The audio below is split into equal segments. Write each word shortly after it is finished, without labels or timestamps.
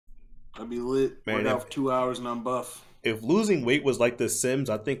I'd be lit. Man, Work out for 2 hours and I'm buff. if losing weight was like The Sims,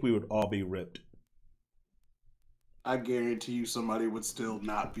 I think we would all be ripped. I guarantee you somebody would still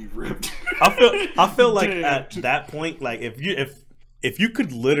not be ripped. I feel like Damn. at that point, like if you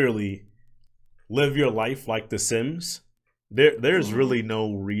could literally live your life like The Sims, there's really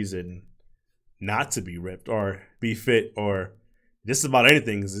no reason not to be ripped or be fit or just about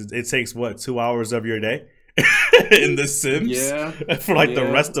anything. It takes what, 2 hours of your day in The Sims Yeah, for like the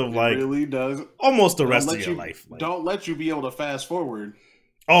yeah, rest of it like really does. almost the Don't rest of let your you life. Like, don't let you be able to fast forward.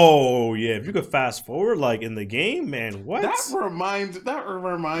 oh yeah, if you could fast forward like in the game, man, what? That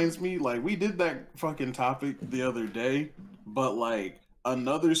reminds me, like we did that fucking topic the other day, but like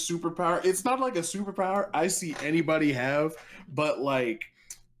another superpower. It's not like a superpower I see anybody have, but like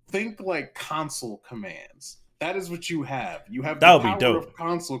think like console commands. That is what you have. You have the That would be power dope. of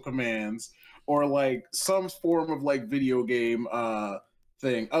console commands or like some form of like video game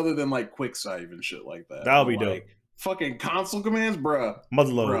thing other than like quick save and shit like that. That would But be dope. like fucking console commands, bruh.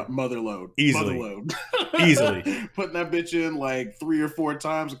 Motherload Bruh, motherload. easily, Motherload. easily. Putting that bitch in like 3 or 4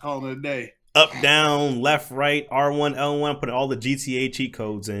 times and calling it a day. Up, down, left, right, R1, L1, putting all the GTA cheat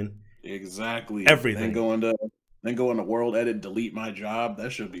codes in. Exactly. Then Everything. going to world edit, delete my job.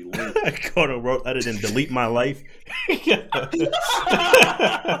 That should be lit. Go to world edit and delete my life.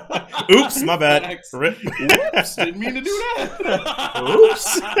 Oops, my bad. Facts. Rip. Whoops, didn't mean to do that.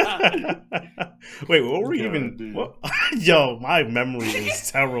 Oops. Wait, what were we God, even? dude. What? Yo, my memory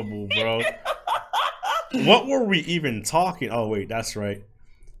is terrible, bro. What were we even talking? Oh wait, that's right.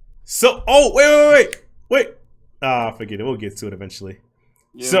 So, oh wait. Forget it. We'll get to it eventually.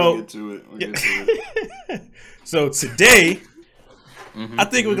 Yeah, So, we'll get to it. We'll get to it. So today, Mhm, I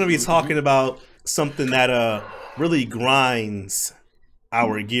think we're gonna be mhm, talking about something that really grinds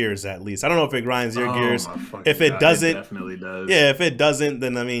our gears. At least I don't know if it grinds your Oh gears. my fucking If it God, doesn't, definitely does. yeah, if it doesn't,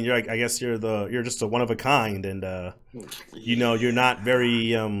 then I mean, I guess you're just a one of a kind, and you're not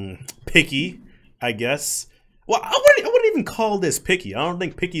very picky, I guess. Well, I wouldn't even call this picky. I don't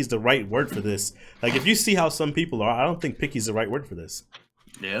think picky is the right word for this. Like, if you see how some people are, I don't think picky is the right word for this.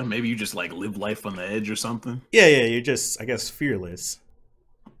 Yeah, maybe you just like live life on the edge or something. Yeah, you're just, I guess, fearless.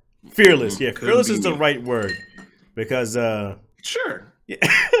 Fearless, yeah, Couldn't fearless be is the me. right word because Sure. yeah.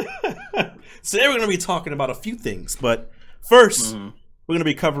 So today we're gonna be talking about a few things, but first we're gonna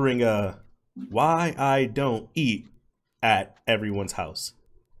be covering why I don't eat at everyone's house.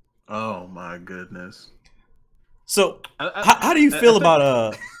 Oh my goodness. So I, how do you I feel think,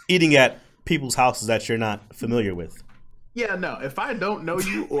 about eating at people's houses that you're not familiar with? yeah, no. If I don't know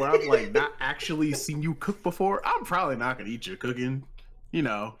you or I've like not actually seen you cook before, I'm probably not gonna eat your cooking. You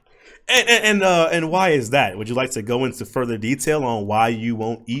know. And why is that? Would you like to go into further detail on why you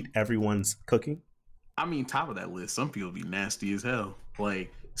won't eat everyone's cooking? I mean, top of that list, some people be nasty as hell.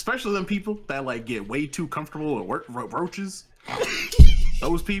 Like, especially them people that like get way too comfortable with roaches.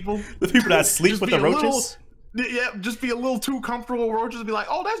 Those people. The people that sleep Just with be the a little- roaches? Yeah, just be a little too comfortable with roaches and be like,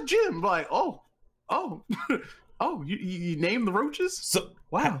 oh, that's Jim. Like, oh, oh, you named the roaches? So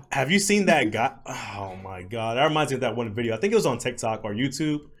Wow. have you seen that guy? Oh my god, that reminds me of that one video. I think it was on TikTok or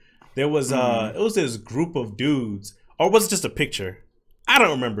YouTube. There was it was this group of dudes, or was it just a picture? I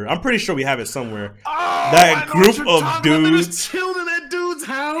don't remember. I'm pretty sure we have it somewhere. Oh, That I know group what you're of talking about. They was dudes. chilling in that dude's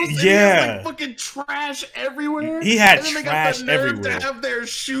house. And he Yeah. has, like fucking trash everywhere. He had and then trash they got the nerve everywhere. to have their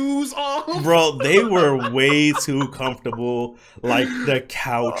shoes off. Bro, they were way too comfortable. Like, the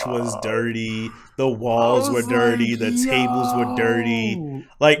couch was dirty, the walls were was dirty, like, the tables were dirty. yo.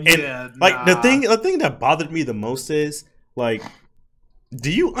 Like, and Yeah, like nah. the thing that bothered me the most is, like,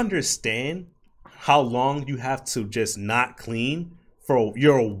 do you understand how long you have to just not clean for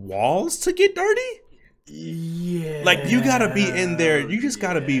your walls to get dirty? Yeah. Like, you gotta be in there. You just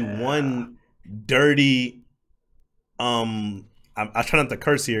gotta be one dirty. I try not to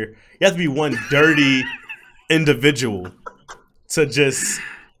curse here. You have to be one dirty individual to just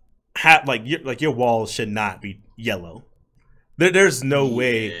have your walls should not be yellow. There's no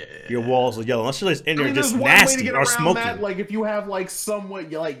way your walls are yellow unless you're just in there just there's one way to nasty get or around smoking. that, like if you have like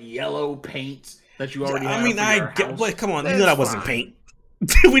somewhat like yellow paint that you already have. I mean, for your house, wait, come on, you that's know that wasn't fine. paint.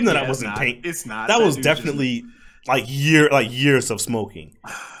 We know Yeah, that wasn't paint. It's not. That was dude's just- definitely like years of smoking.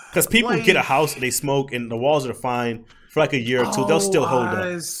 Because people Like- get a house and they smoke and the walls are fine for like a year or two. They'll still hold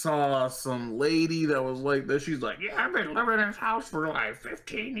I up. saw some lady that was like this. She's like, yeah, I've been living in this house for like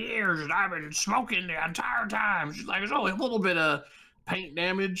 15 years and I've been smoking the entire time. She's like, there's only a little bit of paint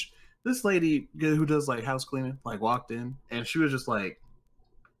damage. This lady who does like house cleaning like walked in and she was just like,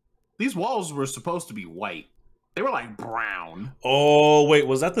 these walls were supposed to be white. They were like brown. Oh wait,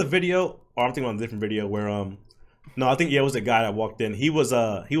 was that the video? Or I'm thinking about a different video where No, I think it was a guy that walked in. He was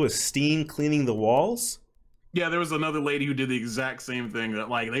steam cleaning the walls. Yeah, there was another lady who did the exact same thing. That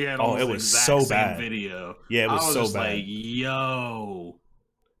like they had almost it the was exact so same bad. video. Yeah, it was I was so just bad. like, yo,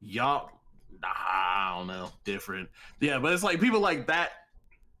 y'all, nah, I don't know, different. Yeah, but it's like people like that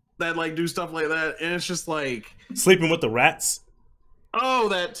like do stuff like that, and it's just like Sleeping with the rats. Oh,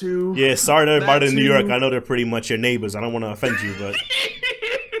 that too. Yeah, sorry to everybody in New York. Too. I know they're pretty much your neighbors. I don't want to offend you, but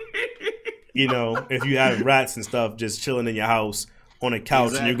you know, if you have rats and stuff just chilling in your house on a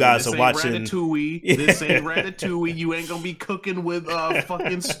couch and you guys are watching Ratatouille. Yeah. This ain't Ratatouille. You ain't gonna be cooking with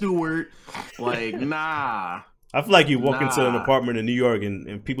fucking Stewart. Like, nah. I feel like you walk into an apartment in New York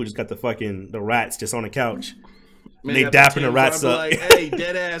and people just got the rats just on the couch. Man, they dapping the rats up. Like, hey,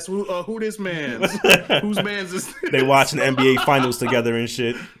 dead ass, who this man's? Whose man's is this? They watching the NBA finals together and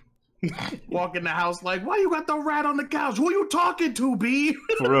shit. Walk in the house like, why you got the rat on the couch? Who you talking to, B?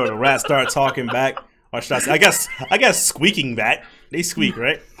 For real, the rats start talking back. Or should I say, I guess squeaking back. They squeak,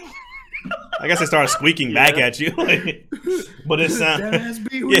 right? I guess they start squeaking back at you. But it sounds. Dead ass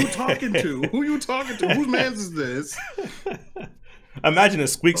B, who you talking to? Who you talking to? Whose man's is this? Imagine the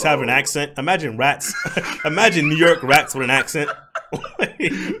squeaks have an accent. Imagine rats. Imagine New York rats with an accent.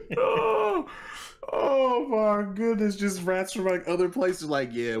 Oh my goodness! Just rats from like other places. Like,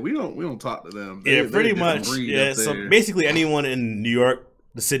 yeah, we don't talk to them. Yeah, pretty much. Yeah, so basically anyone in New York,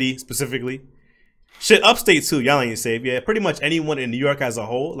 the city specifically, shit, upstate too. Y'all ain't safe. Yeah, pretty much anyone in New York as a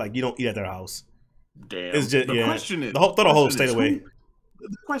whole, like you don't eat at their house. Damn. It's just the question is, throw the whole state away.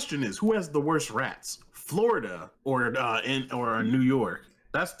 The question is, who has the worst rats? Florida or New York?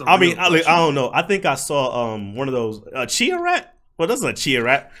 That's the. I don't know. I think I saw one of those chia rat. Well, that's not a chia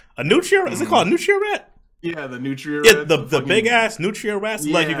rat. A nutria rat? Is it called a nutria rat? Yeah, the nutria rat. Yeah, the big ass nutria rats.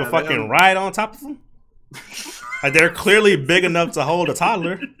 Yeah, like you can fucking ride on top of them. Like they're clearly big enough to hold a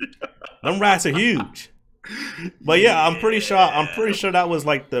toddler. Them rats are huge. But yeah, I'm pretty sure that was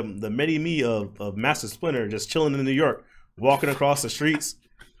like the mini me of Master Splinter just chilling in New York, walking across the streets.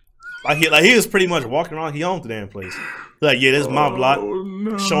 Like he was pretty much walking around. He owned the damn place. Like, yeah, this is my block.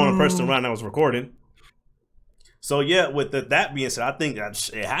 No. Showing a person around that was recording. So yeah, with that being said, I think that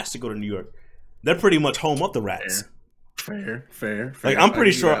it has to go to New York. They're pretty much home of the rats. Fair. Like I'm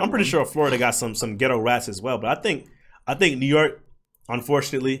pretty sure Florida got some ghetto rats as well. But I think New York,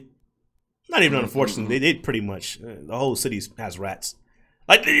 unfortunately, not even unfortunately, they pretty much the whole city has rats.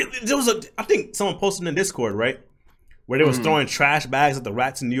 Like there was I think someone posted in Discord, right, where they was throwing trash bags at the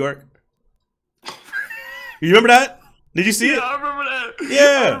rats in New York. You remember that? Did you see it? I remember that.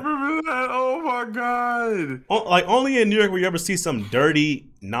 Yeah. I remember that. Oh my god. Like only in New York will you ever see some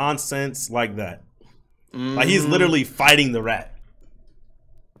dirty nonsense like that. Like he's literally fighting the rat.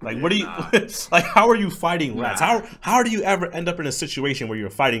 Like what do you like how are you fighting rats? How do you ever end up in a situation where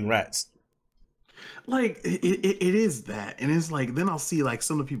you're fighting rats? Like it is that. And it's like then I'll see like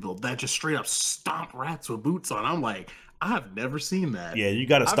some of the people that just straight up stomp rats with boots on. I'm like, I've never seen that. Yeah, you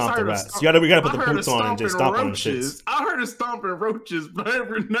gotta stomp the rats. We gotta put the boots on and just stomp on the shits. I heard of stomping roaches, but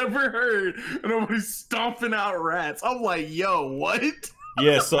I've never heard nobody stomping out rats. I'm like, yo, what?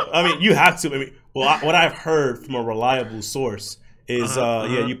 Yeah, so I mean, you have to. I mean, what I've heard from a reliable source is,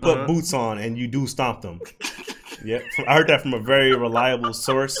 you put boots on and you do stomp them. Yeah, I heard that from a very reliable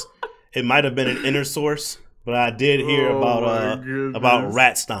source. It might have been an inner source, but I did hear about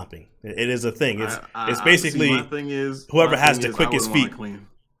rat stomping. It is a thing. It's basically my thing is, whoever has the quickest feet.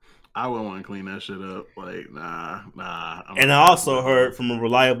 I wouldn't want to clean that shit up. Like, nah. And I also heard from a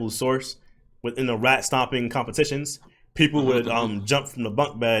reliable source within the rat stomping competitions, people would jump from the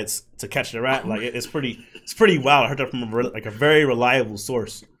bunk beds to catch the rat. Like it's pretty wild. I heard that from a very reliable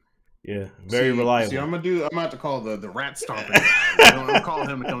source. Yeah, very reliable. See, I'm gonna have to call the rat stomping guy. I'm gonna call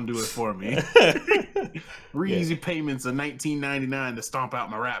him to come do it for me. Easy payments of $19.99 to stomp out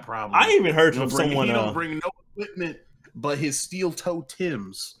my rat problem. I even heard from someone. He don't bring no equipment but his steel toe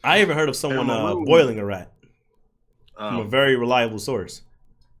Tims. I even heard of someone boiling a rat from a very reliable source,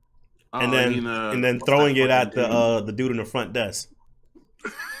 and then throwing it at the dude in the front desk.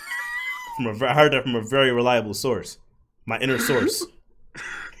 I heard that from a very reliable source, my inner source.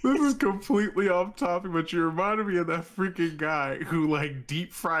 This is completely off topic, but you reminded me of that freaking guy who like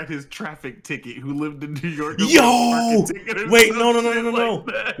deep fried his traffic ticket, who lived in New York. Yo, wait, no.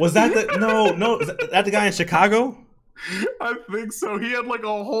 Like was that no? Is that the guy in Chicago? I think so. He had like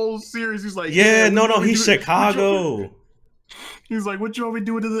a whole series. He's like, he's Chicago. He's like, what you want me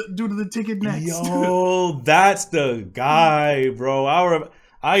to do to the ticket next? Yo, that's the guy, bro.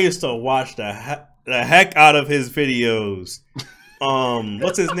 I used to watch the heck out of his videos.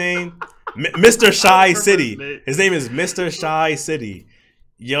 What's his name? Mr. Shy City. His name is Mr. Shy City.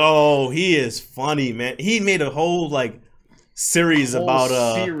 Yo, he is funny, man. He made a whole like series about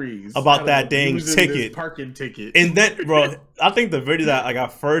that dang ticket, parking ticket. And then, bro, I think the video that like I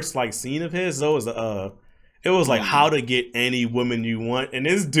first like seen of his though was it was like how to get any woman you want, and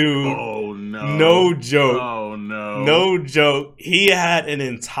this dude, no joke, no joke, he had an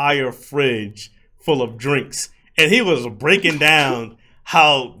entire fridge full of drinks, and he was breaking down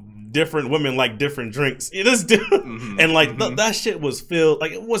how different women like different drinks. This dude, and like that shit was filled.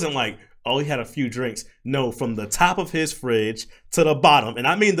 Like it wasn't like, oh, he had a few drinks. No, from the top of his fridge to the bottom, and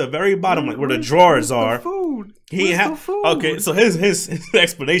I mean the very bottom, like where the drawers are. Food? He had okay. So his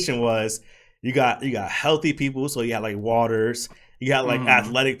explanation was, you got healthy people, so you had like waters. You got like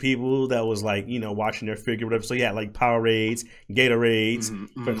athletic people that was like, you know, watching their figure, whatever. So you had like Powerades, Gatorades.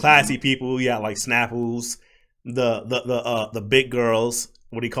 For classy people, you had like Snapples. The big girls,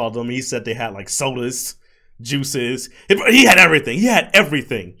 what he called them, he said they had like sodas, juices. He had everything. He had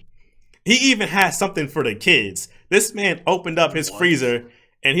everything. He even had something for the kids. This man opened up his freezer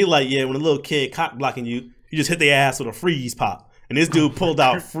and he like, yeah, when a little kid cock blocking you, you just hit their ass with a freeze pop. And this dude pulled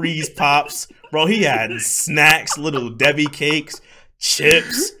out freeze pops. Bro, he had snacks, little Debbie cakes,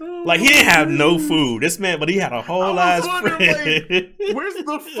 chips. Like, he didn't have no food. This man, but he had a whole ass fridge. Like, where's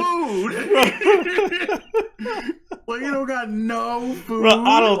the food? Like, you don't got no food. Bro,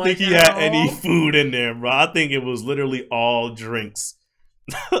 I don't think he had any food in there, bro. I think it was literally all drinks.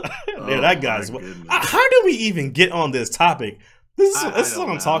 Man, that guy's... How did we even get on this topic? This is what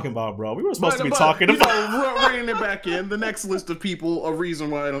I'm talking about, bro. We were supposed to be talking about... Reining it back in, the next list of people, a reason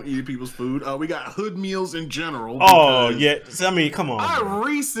why I don't eat people's food. We got hood meals in general. Oh, yeah. I mean, come on. I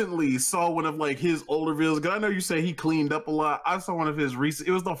recently saw one of, like, his older videos, because I know you say he cleaned up a lot. I saw one of his recent...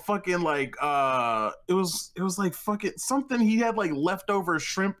 It was the fucking, like, it was like fucking something. He had, like, leftover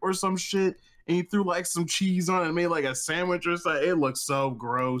shrimp or some shit, and he threw, like, some cheese on it and made, like, a sandwich or something. It looked so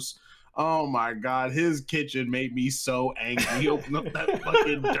gross. Oh my god, his kitchen made me so angry. He opened up that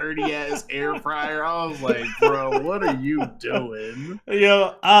fucking dirty ass air fryer. I was like, bro, what are you doing?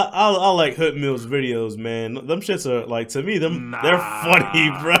 Yo, I like Hood Mills videos, man. Them shits are like, to me, they're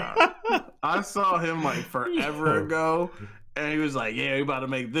funny, bro. I saw him like forever ago, and he was like, yeah, we about to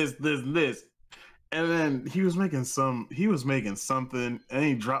make this, and this. And then he was making something, and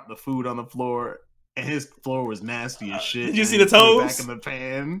he dropped the food on the floor, and his floor was nasty as shit. Did you see the toes? Back in the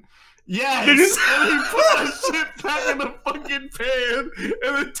pan. Yes, and he put that shit back in the fucking pan,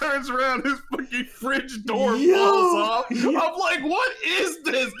 and then turns around, his fucking fridge door falls off. I'm like, what is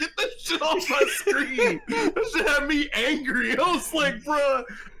this? Get this shit off my screen. This shit had me angry. I was like, bro,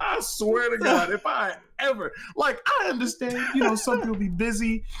 I swear to God, if I ever, like, I understand, you know, some people be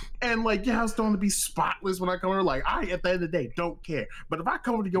busy, and like your house don't want to be spotless when I come over. Like, I, at the end of the day, don't care. But if I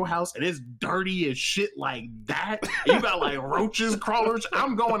come over to your house and it's dirty as shit like that, and you got like roaches, crawlers,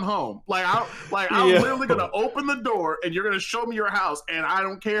 I'm going home. I'm literally gonna open the door and you're gonna show me your house, and I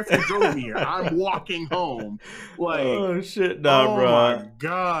don't care if you drove me here. I'm walking home. Like, oh shit, nah, bro. Oh my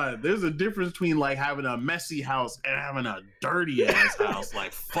god, there's a difference between like having a messy house and having a dirty ass house.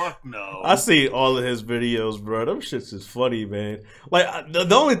 Like, fuck no. I see all of his videos, bro. Them shits is funny, man. Like,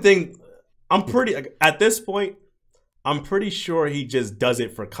 the only thing, at this point, I'm pretty sure he just does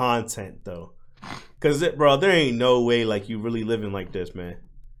it for content, though. Cause bro, there ain't no way like you really living like this, man.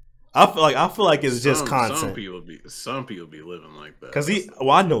 I feel like it's just content. Some people be living like that. Cause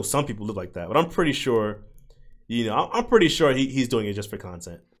I know some people live like that, but I'm pretty sure, you know, I'm pretty sure he's doing it just for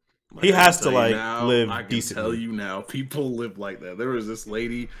content. Like, he has to like live decently. I can tell you now, people live like that. There was this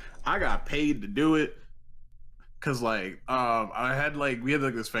lady, I got paid to do it. Cause like, we had like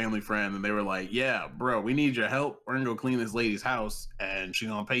this family friend, and they were like, yeah, bro, we need your help. We're gonna go clean this lady's house, and she's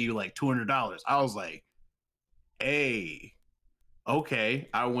gonna pay you like $200. I was like, hey, okay.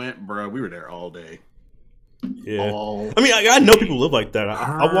 I went, bro. We were there all day. Yeah. I mean, I know people live like that.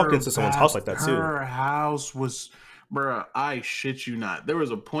 I walked into someone's house like that too. Her house was, bro, I shit you not. There was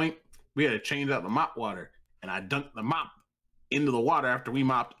a point we had to change out the mop water, and I dunked the mop into the water after we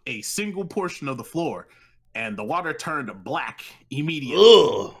mopped a single portion of the floor. And the water turned black immediately.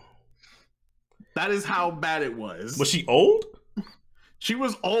 Ugh. That is how bad it was. Was she old? She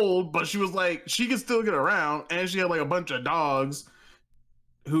was old, but she was like, she could still get around. And she had like a bunch of dogs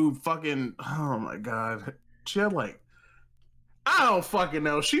who fucking, oh my God. She had like, I don't fucking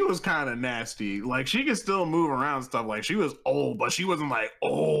know. She was kind of nasty. Like, she could still move around and stuff. Like, she was old, but she wasn't like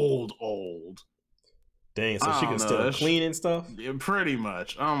old. Dang, so she can still clean and stuff. Yeah, pretty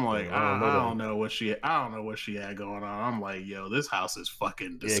much. I'm like, I don't know what she had going on. I'm like, yo, this house is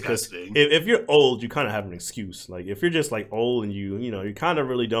fucking disgusting. Yeah, if you're old, you kind of have an excuse. Like if you're just like old and you kind of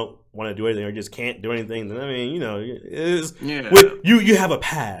really don't want to do anything or just can't do anything, then I mean, you have a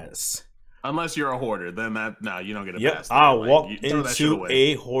pass. Unless you're a hoarder, then you don't get a pass. I walked into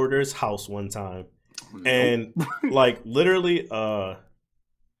a hoarder's house one time, and like literally, I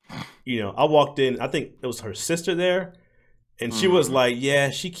walked in. I think it was her sister there, and she was like,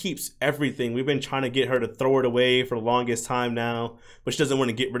 "Yeah, she keeps everything. We've been trying to get her to throw it away for the longest time now, but she doesn't want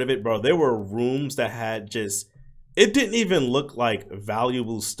to get rid of it, bro." There were rooms that had it didn't even look like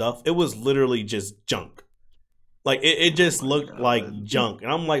valuable stuff. It was literally just junk. Like it just looked like junk,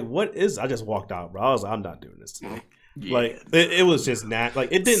 and I'm like, "What is?" I just walked out, bro. I was like, "I'm not doing this today." Yeah. Like it was just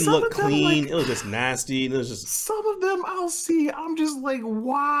like it didn't look clean. It was just nasty, and it was just some of them I'll see. I'm just like,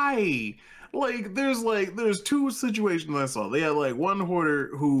 why? Like there's two situations I saw. They had like one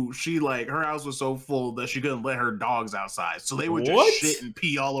hoarder who her house was so full that she couldn't let her dogs outside, so they would just shit and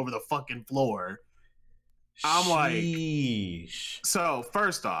pee all over the fucking floor. I'm like, so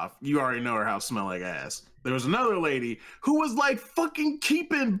first off, you already know her house smelled like ass. There was another lady who was like fucking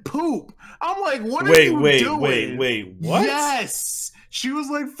keeping poop. I'm like, what are you doing? Wait, what? Yes, she was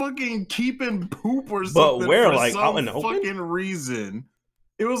like fucking keeping poop or something. But where, for like some out in the open? Fucking reason.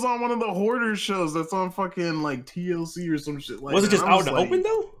 It was on one of the hoarder shows that's on fucking like TLC or some shit like that. Was it just out in the open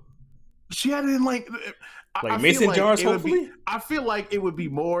though? She had it in like mason jars, hopefully? I feel like it would be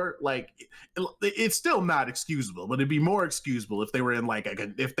more like it's still not excusable, but it'd be more excusable if they were in like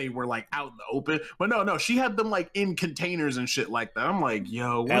if they were like out in the open. But no, she had them like in containers and shit like that. I'm like,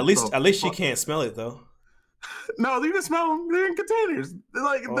 yo, at least she can't smell it though. No, they didn't smell them. They're in containers.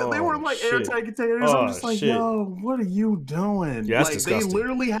 Like they weren't like airtight containers. I'm just like, yo, what are you doing? Yeah, that's like disgusting.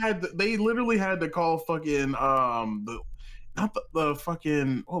 They literally had to call fucking the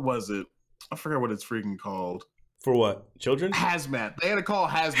fucking, what was it? I forgot what it's freaking called. For what? Children? Hazmat. They had to call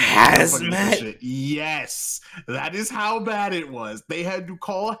hazmat. Hazmat? Yes. That is how bad it was. They had to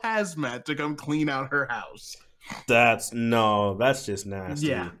call hazmat to come clean out her house. That's just nasty.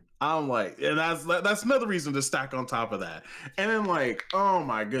 Yeah. I'm like, and that's another reason to stack on top of that. And then like, oh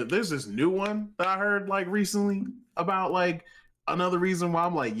my god, there's this new one that I heard like recently about like another reason why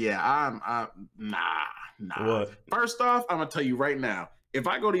I'm like, yeah, I'm nah. What? First off, I'm gonna tell you right now. If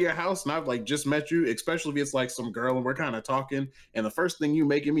I go to your house and I've like just met you, especially if it's like some girl and we're kind of talking, and the first thing you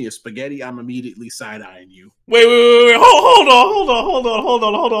making me is spaghetti, I'm immediately side-eyeing you. Wait. Hold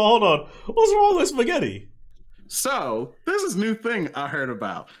on. What's wrong with spaghetti? So, there's this new thing I heard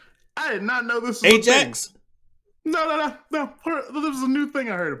about. I did not know this was Ajax? No. This is a new thing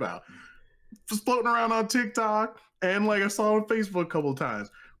I heard about. Just floating around on TikTok, and like I saw on Facebook a couple of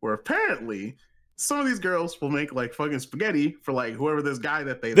times, where apparently some of these girls will make like fucking spaghetti for like whoever this guy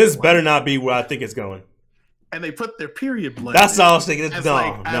that they. This better not be where I think it's going. And they put their period blood. That's all I was thinking. As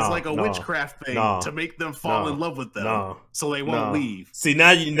like a witchcraft thing to make them fall in love with them, so they won't leave. See, now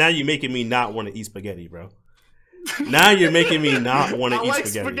you're making me not want to eat spaghetti, bro. Now you're making me not want to eat like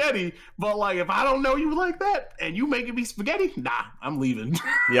spaghetti. But like, if I don't know you like that and you making me spaghetti, nah, I'm leaving.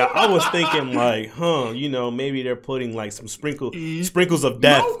 Yeah, I was thinking like, maybe they're putting like some sprinkles of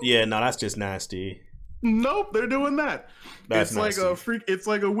death. Nope. Yeah, no, that's just nasty. Nope, they're doing that. That's like nasty. a freak. It's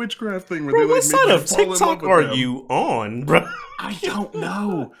like a witchcraft thing. Where bro, they, like, what side of TikTok are you on, bro? I don't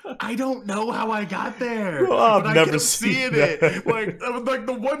know. I don't know how I got there. Bro, I've never seen it. Like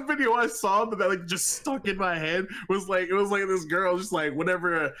the one video I saw that like just stuck in my head was like this girl just like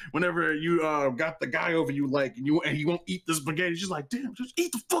whenever you got the guy over you like and you won't eat the spaghetti, she's like, damn, just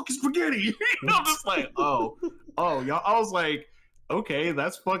eat the fucking spaghetti. I'm just like, oh y'all. I was like, okay,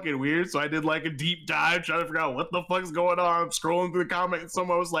 that's fucking weird. So I did like a deep dive trying to figure out what the fuck's going on. I'm scrolling through the comments and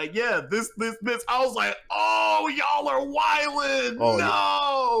someone was like, yeah, this. I was like, oh, y'all are wildin'. Oh,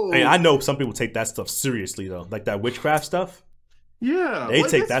 no. Yeah. Hey, I know some people take that stuff seriously though. Like that witchcraft stuff. Yeah. They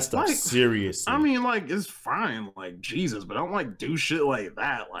take that stuff seriously. I mean, like, it's fine, like Jesus, but I don't like do shit like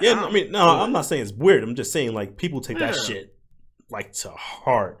that. Like, yeah, I'm not saying it's weird. I'm just saying like people take that shit like to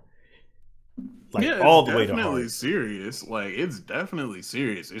heart. Like all the way to heart. Definitely serious. Like it's definitely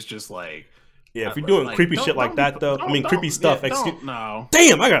serious. It's just like, yeah, if you're doing like, creepy shit like that though, creepy stuff. No.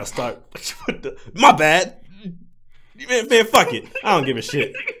 Damn, I gotta start. My bad. Man, fuck it. I don't give a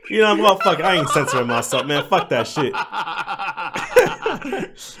shit. You know, well, fuck it. I ain't censoring myself, man. Fuck that shit.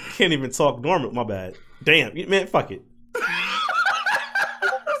 Can't even talk normal. My bad. Damn, man, fuck it.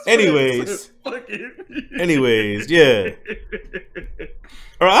 Anyways, yeah.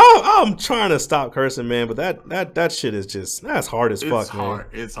 Or I'm trying to stop cursing, man, but that shit is just that's hard as fuck, man.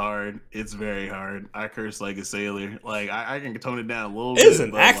 It's hard. It's very hard. I curse like a sailor. Like I can tone it down a little It's bit.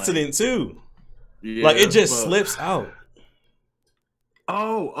 an accident too. Yeah, like it just slips out.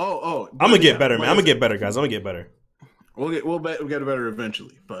 Oh. I'm gonna get better, man. I'm gonna get better, guys. I'm gonna get better. We'll get better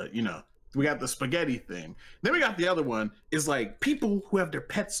eventually, but you know. We got the spaghetti thing. Then we got the other one is like people who have their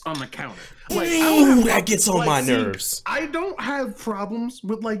pets on the counter. Like, that gets on my nerves. I don't have problems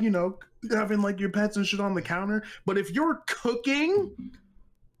with like, you know, having like your pets and shit on the counter. But if you're cooking,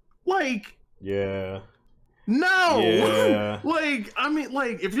 like, yeah. No. Yeah. Like, I mean,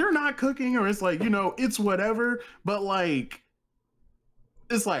 like if you're not cooking or it's like, you know, it's whatever, but like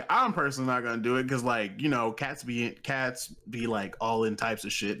it's like I'm personally not gonna do it because, like, you know, cats be like all in types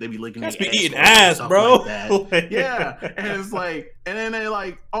of shit. They be licking cats their be eating ass, bro. Like that. Yeah, and it's like, and then they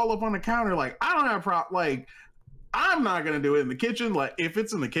like all up on the counter. Like I don't have like I'm not gonna do it in the kitchen. Like if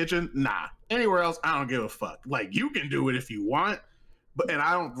it's in the kitchen, nah. Anywhere else, I don't give a fuck. Like you can do it if you want, and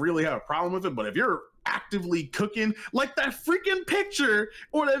I don't really have a problem with it. But if you're actively cooking, like that freaking picture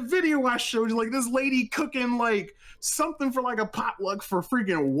or that video I showed you, like this lady cooking like something for like a potluck for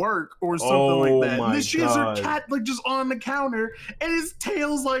freaking work or something like that. And then she has her cat like just on the counter and his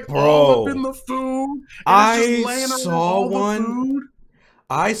tail's like all up in the food. I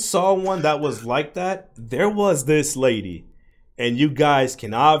saw one that was like that. There was this lady, and you guys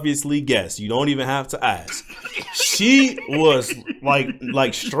can obviously guess. You don't even have to ask. She was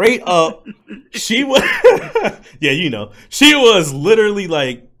like straight up. She was, yeah, you know, she was literally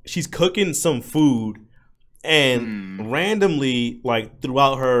like, she's cooking some food and randomly, like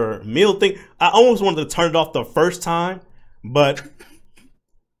throughout her meal thing, I almost wanted to turn it off the first time, but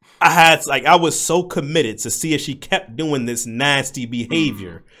I was so committed to see if she kept doing this nasty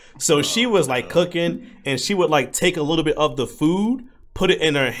behavior. So she was like cooking and she would like take a little bit of the food, put it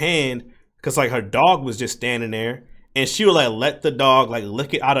in her hand, because like her dog was just standing there, and she would like let the dog like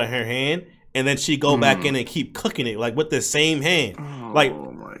lick it out of her hand, and then she go back in and keep cooking it like with the same hand. Like,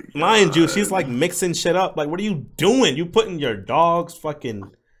 mind you, she's like mixing shit up. Like, what are you doing? You putting your dog's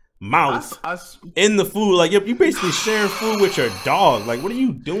fucking mouth in the food. Like, you basically sharing food with your dog. Like, what are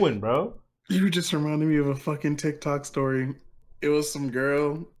you doing, bro? You just reminded me of a fucking TikTok story. It was some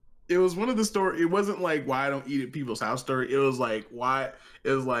girl. It was one of the story. It wasn't like why I don't eat at people's house story. It was like why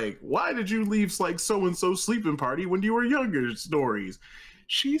did you leave like so and so sleeping party when you were younger stories.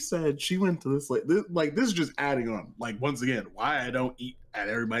 She said she went to this this is just adding on, like, once again, why I don't eat at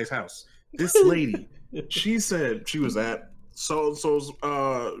everybody's house. This lady, she said she was at so-and-so's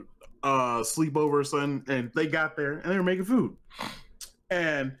sleepover or something, and they got there and they were making food.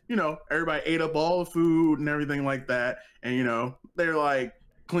 And, you know, everybody ate up all the food and everything like that. And, you know, they're like,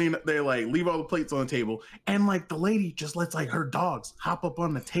 leave all the plates on the table, and like the lady just lets like her dogs hop up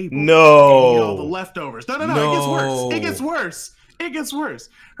on the table. No, and eat all the leftovers. No. It gets worse.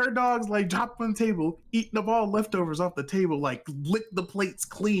 Her dogs like drop on the table, eating up all the leftovers off the table, like lick the plates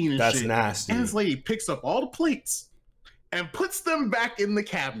clean. And that's shit. nasty. And this lady picks up all the plates and puts them back in the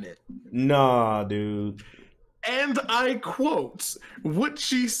cabinet. Nah, dude. And I quote what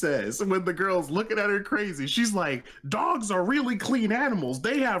she says when the girl's looking at her crazy. She's like, dogs are really clean animals.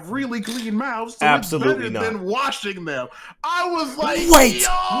 They have really clean mouths. So absolutely it's not. Than washing them. I was like, wait.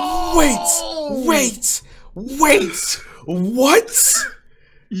 What?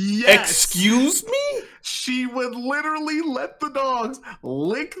 Yes. Excuse me? She would literally let the dogs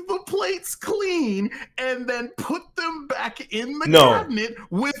lick the plates clean and then put them back in the cabinet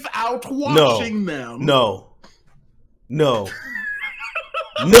without washing them. No. I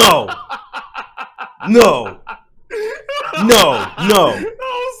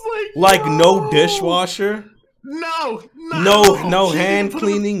was like, no dishwasher? No hand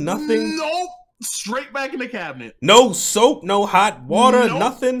cleaning, nothing? Nope. Straight back in the cabinet. No soap, no hot water,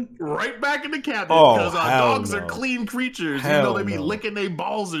 nothing? Right back in the cabinet. Because our dogs are clean creatures. You know, they be licking their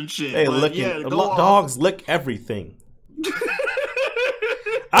balls and shit. They licking. Dogs lick everything.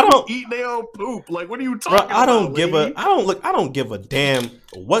 I don't eat their own poop. Like, what are you talking about? I don't give a damn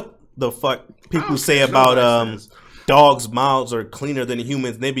what the fuck people say about dogs' mouths are cleaner than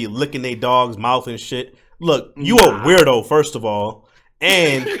humans. They be licking their dog's mouth and shit. Look, you a weirdo, first of all.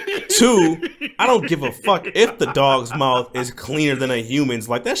 And two, I don't give a fuck if the dog's mouth is cleaner than a human's.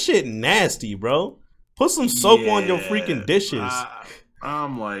 Like, that shit nasty, bro. Put some soap on your freaking dishes.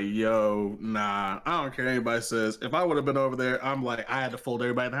 I'm like, yo, nah. I don't care what anybody says. If I would have been over there, I'm like, I had to fold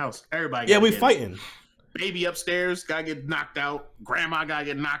everybody in the house. Everybody. Yeah, we fighting. Baby upstairs gotta get knocked out. Grandma gotta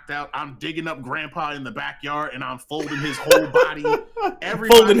get knocked out. I'm digging up grandpa in the backyard and I'm folding his whole body.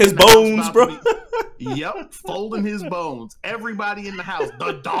 Folding his bones, bro. Yep, folding his bones. Everybody in the house,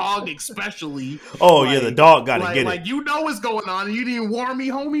 the dog especially. Oh yeah, the dog gotta get it. Like you know what's going on, and you didn't warn me,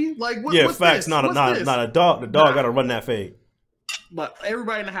 homie. Like what's facts. This? Not a dog. The dog gotta run that fade. But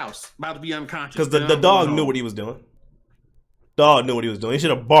everybody in the house about to be unconscious because the dog knew what he was doing. Dog knew what he was doing. He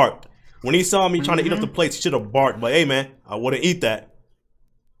should have barked. When he saw me trying to eat up the plates, he should have barked. Like, hey, man, I wouldn't eat that.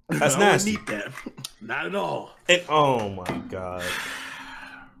 That's nasty. I wouldn't eat that. Not at all. And, oh, my God.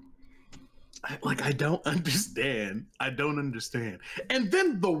 I don't understand. I don't understand. And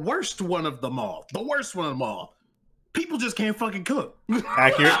then the worst one of them all. People just can't fucking cook.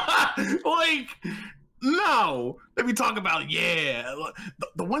 Accurate. No. Let me talk about, the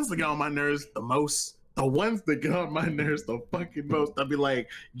ones that get on my nerves the most. The ones that get on my nerves the fucking most, I'll be like,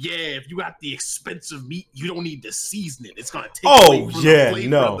 if you got the expensive meat, you don't need to season it. It's gonna take away from the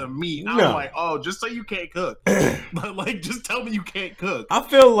flavor of the meat. I'm like, just so you can't cook. But just tell me you can't cook. I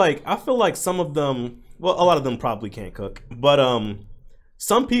feel like some of them, well, a lot of them probably can't cook. But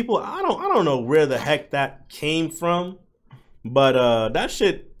some people, I don't know where the heck that came from. But that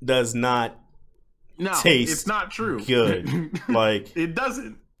shit does not taste. It's not true. Good. Like it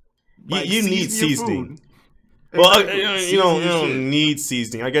doesn't. You need seasoning. Well, you don't need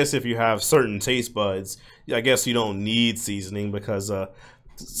seasoning. I guess if you have certain taste buds, I guess you don't need seasoning because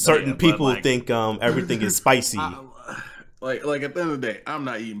certain people think everything is spicy. Like at the end of the day, I'm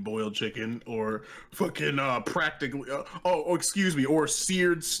not eating boiled chicken or fucking practically. Excuse me, or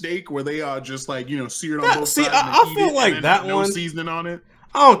seared steak where they are just seared on both sides. I feel like that no one seasoning on it.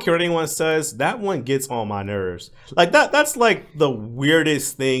 I don't care what anyone says. That one gets on my nerves. Like that's like the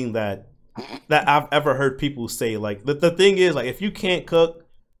weirdest thing that I've ever heard people say. Like the thing is, like, if you can't cook,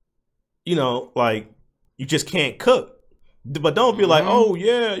 you just can't cook. But don't be like, oh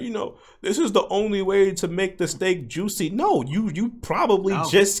yeah, this is the only way to make the steak juicy. No, you probably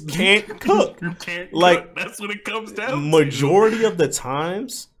just can't cook. You can't cook. That's what it comes down majority of the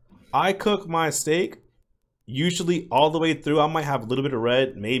times I cook my steak. Usually all the way through, I might have a little bit of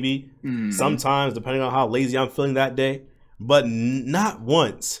red, maybe. Sometimes, depending on how lazy I'm feeling that day. But not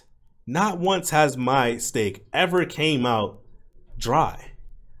once has my steak ever came out dry.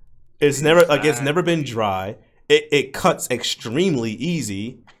 It's never been dry. It cuts extremely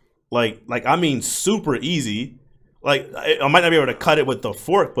easy. Like I mean super easy. Like I might not be able to cut it with the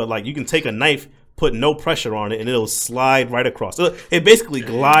fork, but you can take a knife, put no pressure on it, and it'll slide right across. It basically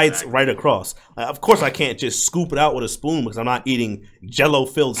glides right across. Of course, I can't just scoop it out with a spoon because I'm not eating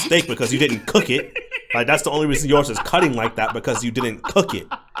Jello-filled steak because you didn't cook it. That's the only reason yours is cutting like that, because you didn't cook it.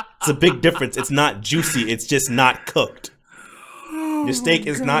 It's a big difference. It's not juicy. It's just not cooked. Your steak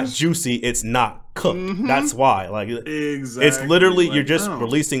is not juicy. It's not cooked. That's why. Exactly. It's literally you're just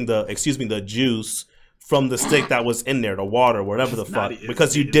releasing the juice from the steak that was in there, the water, whatever the fuck,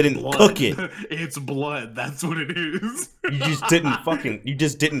 because you didn't cook it. It's blood. That's what it is. You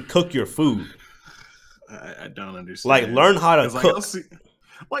just didn't cook your food. I don't understand. Learn how to cook.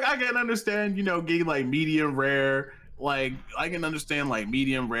 I can understand, getting medium rare. I can understand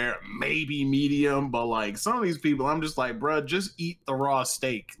medium rare, maybe medium, but some of these people, I'm just like, bruh, just eat the raw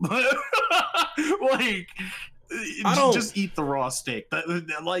steak. Just eat the raw steak.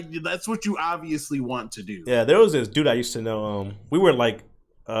 That's what you obviously want to do. Yeah, there was this dude I used to know. We were it was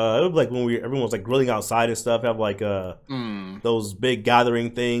when everyone was grilling outside and stuff. Have those big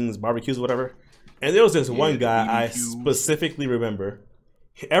gathering things, barbecues, whatever. And there was this one guy I specifically remember.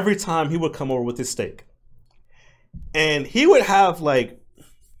 Every time he would come over with his steak, and he would have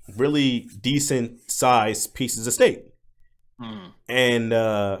really decent sized pieces of steak, and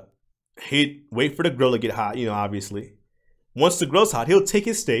he'd wait for the grill to get hot, obviously. Once the grill's hot, he'll take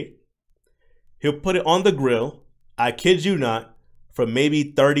his steak, he'll put it on the grill, I kid you not, for maybe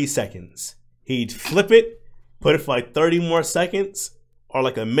 30 seconds. He'd flip it, put it for 30 more seconds, or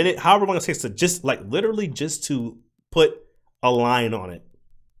a minute, however long it takes to just, literally just to put a line on it.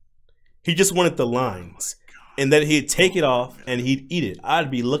 He just wanted the lines. And then he'd take it off and he'd eat it.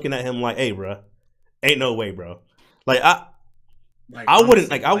 I'd be looking at him like, hey, bro, ain't no way, bro. I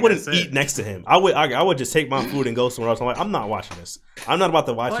wouldn't eat next to him. I would just take my food and go somewhere else. I'm like, I'm not watching this. I'm not about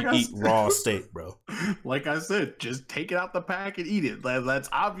to watch you eat raw steak, bro. Like I said, just take it out the pack and eat it. That's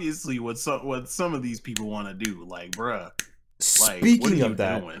obviously what some of these people want to do. Bruh. Speaking of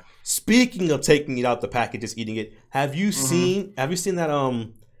that, speaking of taking it out the pack and just eating it, have you seen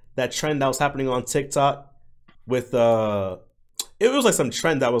that trend that was happening on TikTok with it was some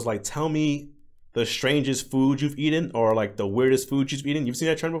trend that was tell me the strangest food you've eaten or the weirdest food you've eaten. You've seen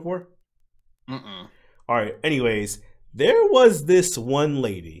that trend before? All All right. Anyways, there was this one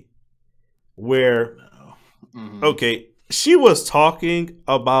lady where, okay, she was talking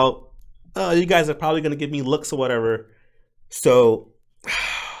about, you guys are probably going to give me looks or whatever. So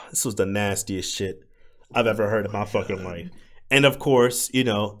this was the nastiest shit I've ever heard in my fucking life. And of course, you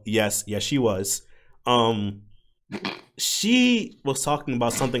know, yes, she was. She was talking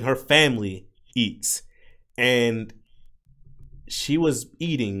about something her family eats. And she was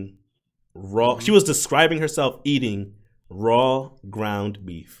eating raw. She was describing herself eating raw ground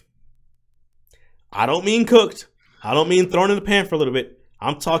beef. I don't mean cooked. I don't mean thrown in the pan for a little bit.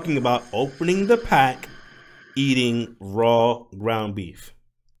 I'm talking about opening the pack, eating raw ground beef.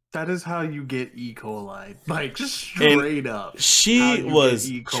 That is how you get E. coli. Like, just straight up. She was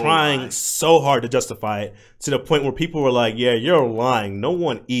trying so hard to justify it to the point where people were like, yeah, you're lying. No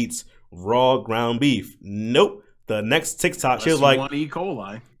one eats raw ground beef. Nope. The next TikTok, she was like, E.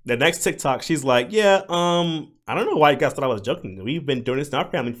 coli. The next TikTok, she's like, yeah, I don't know why you guys thought I was joking. We've been doing this in our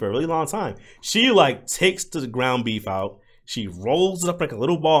family for a really long time. She like takes the ground beef out. She rolls it up like a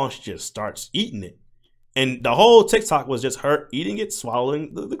little ball and she just starts eating it. And the whole TikTok was just her eating it,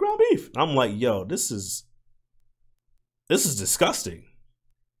 swallowing the ground beef. And I'm like, yo, this is disgusting.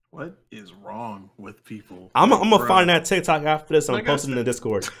 What is wrong with people? I'm gonna find that TikTok after this. I'm posting in the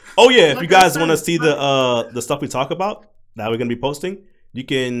Discord. Oh yeah, if you guys want to see the stuff we talk about that we're gonna be posting, you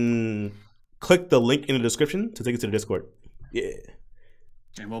can click the link in the description to take it to the Discord. Yeah.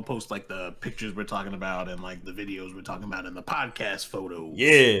 And we'll post like the pictures we're talking about and like the videos we're talking about and the podcast photos.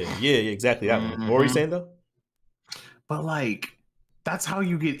 Yeah, exactly. That one. What were you saying though? But like, that's how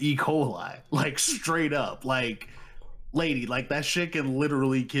you get E. coli. Like straight up. Like, lady, like that shit can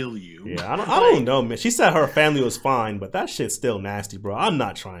literally kill you. Yeah, I don't know, man. She said her family was fine, but that shit's still nasty, bro. I'm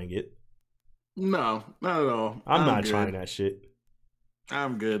not trying it. No, not at all. I'm not trying that shit.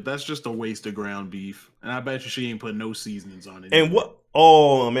 I'm good. That's just a waste of ground beef. And I bet you she ain't put no seasonings on it. And what?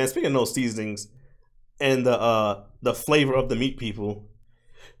 Oh man, speaking of no seasonings and the flavor of the meat, people,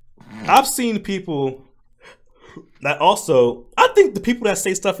 I've seen people that also, I think the people that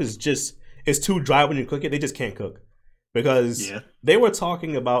say stuff is too dry when you cook it, they just can't cook. Because they were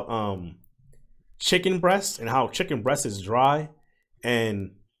talking about chicken breast and how chicken breast is dry,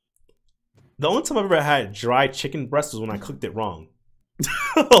 and the only time I've ever had dry chicken breast was when I cooked it wrong.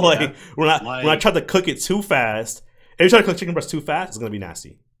 When I tried to cook it too fast. If you try to cook chicken breast too fast, it's gonna be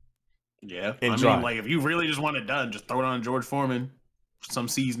nasty. Yeah, and dry. Mean, like if you really just want it done, just throw it on George Foreman, some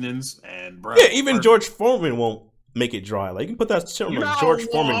seasonings, and bro. Yeah, even George Foreman won't make it dry. Like you can put that shit on the George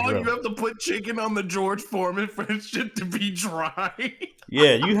Foreman grill. You have to put chicken on the George Foreman for it shit to be dry.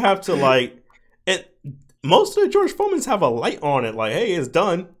 Yeah, you have to like. And most of the George Foremans have a light on it. Like, hey, it's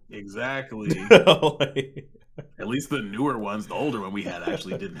done. Exactly. At least the newer ones, the older one we had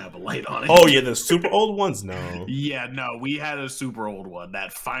actually didn't have a light on it. Oh yeah, the super old ones, no. Yeah, no, we had a super old one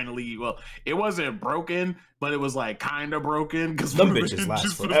that finally, well, it wasn't broken, but it was like kind of broken because them bitches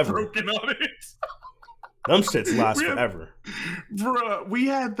last forever. Broken on it. Them shits last forever. Bruh, we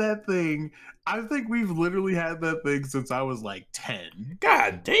had that thing. I think we've literally had that thing since I was like 10.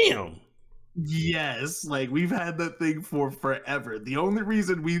 God damn. Yes, like we've had that thing for forever. The only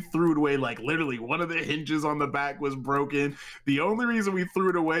reason we threw it away, like literally one of the hinges on the back was broken. The only reason we threw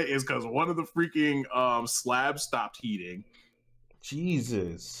it away is because one of the freaking slabs stopped heating.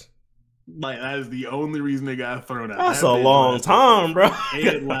 Jesus. Like that is the only reason it got thrown out. That's a long time, bro.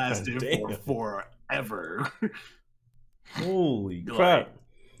 It lasted for forever. Holy crap.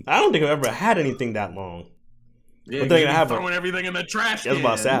 I don't think I've ever had anything that long. Yeah, you're throwing everything in the trash can. I was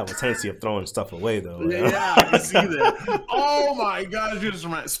about to say, I have a tendency of throwing stuff away, though. Yeah, I can see that. Oh my gosh,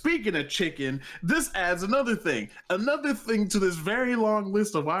 just speaking of chicken, this adds another thing to this very long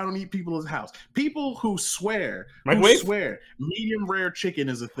list of why I don't eat people's house. People who swear, medium rare chicken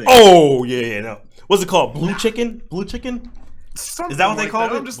is a thing. Oh yeah, no. What's it called? Blue chicken? Blue chicken? Something is that what they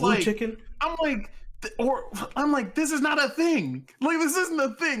call it? I'm just blue chicken? I'm like, this is not a thing. Like, this isn't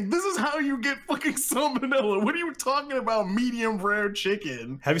a thing. This is how you get fucking salmonella. What are you talking about, medium rare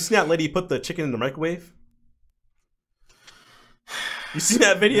chicken? Have you seen that lady put the chicken in the microwave? You seen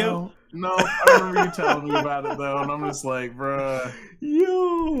that video? No, I remember you telling me about it, though, and I'm just like, bruh.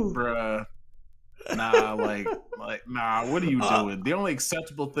 Bruh. Nah, nah, what are you doing? The only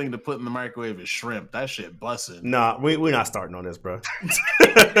acceptable thing to put in the microwave is shrimp. That shit bussin'. Nah, we're not starting on this, bro.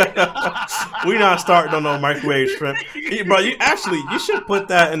 We're not starting on no microwave shrimp. Bro, you should put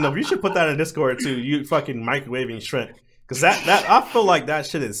that in the Discord too. You fucking microwaving shrimp. Cause that I feel like that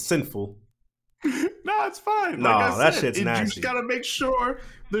shit is sinful. No, it's fine. No, that shit's nasty. You just gotta make sure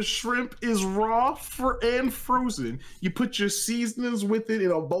The shrimp is raw and frozen. You put your seasonings with it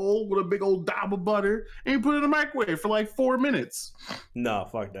in a bowl with a big old dab of butter, and you put it in the microwave for like 4 minutes. No,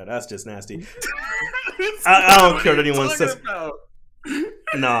 fuck that. That's just nasty. I don't care what anyone says.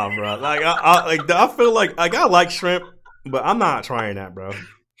 Nah, bro. Like I feel like I like shrimp, but I'm not trying that, bro.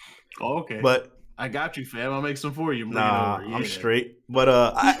 Okay. But I got you, fam. I'll make some for you. Nah, I'm straight.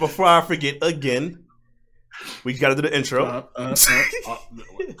 But before I forget again, we got to do the intro.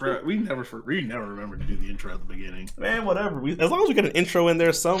 We never remember to do the intro at the beginning. Man, whatever. As long as we get an intro in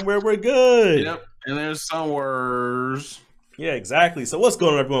there somewhere, we're good. Yep. And there's some words. Yeah, exactly. So what's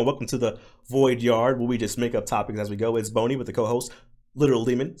going on, everyone? Welcome to the Void Yard, where we just make up topics as we go. It's Boney with the co-host,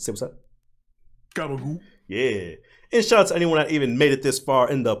 LiteralDemon. Say what's up. Gabagoo. Yeah. And shout out to anyone that even made it this far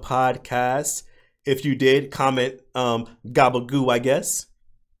in the podcast. If you did, comment Gabagoo, I guess.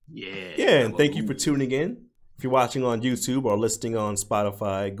 Yeah. Yeah, and thank you for tuning in. If you're watching on YouTube or listening on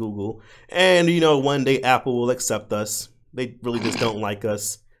Spotify, Google, and one day Apple will accept us. They really just don't like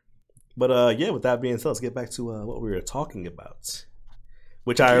us. But yeah, with that being said, let's get back to what we were talking about.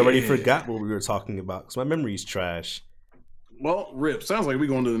 Which I already forgot what we were talking about because my memory's trash. Well, Rip, sounds like we're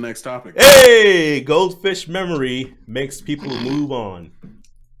going to the next topic. Hey, goldfish memory makes people move on.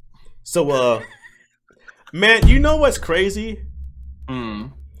 So, man, you know what's crazy?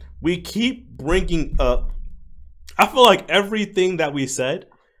 We keep bringing up, I feel like everything that we said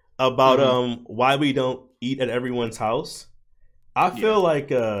about why we don't eat at everyone's house, I feel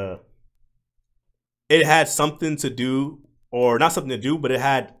like it had something to do, or not something to do, but it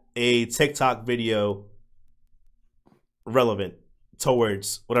had a TikTok video relevant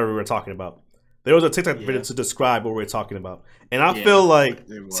towards whatever we were talking about. There was a TikTok video to describe what we were talking about. And I feel like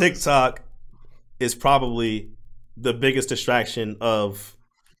TikTok is probably the biggest distraction of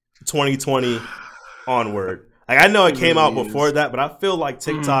 2020 onward. Like, I know it came out before that, but I feel like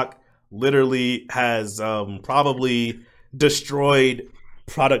TikTok literally has probably destroyed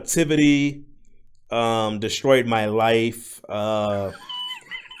productivity, destroyed my life.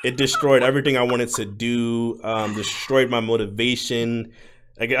 It destroyed everything I wanted to do, destroyed my motivation.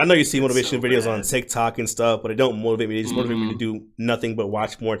 Like, I know you see motivation videos on TikTok and stuff, but it don't motivate me. They just motivate me to do nothing but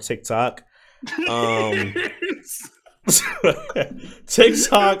watch more TikTok.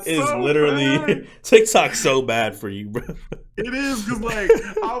 TikTok is so literally bad. TikTok's so bad for you, bro. It is, because like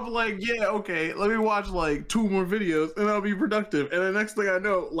I'm like, yeah, okay, let me watch like 2 more videos and I'll be productive. And the next thing I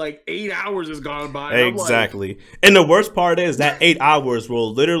know, like 8 hours has gone by. And exactly. And the worst part is that 8 hours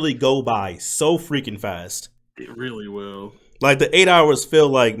will literally go by so freaking fast. It really will. Like, the 8 hours feel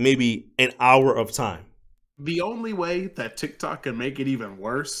like maybe an hour of time. The only way that TikTok can make it even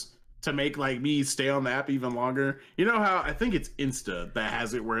worse, to make like me stay on the app even longer, you know how I think it's Insta that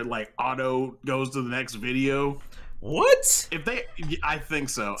has it where it like auto goes to the next video. What? I think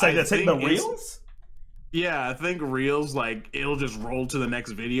so. It's like they take the reels? Yeah, I think reels, like it'll just roll to the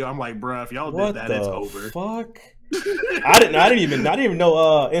next video. I'm like, bruh, if y'all did that, it's over. Fuck. I didn't even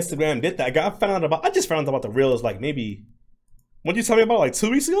know Instagram did that. I just found out about the reels like maybe, what did you tell me about, like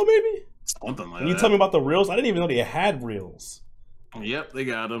 2 weeks ago maybe? Something like that. When you told me about the reels, I didn't even know they had reels. Yep, they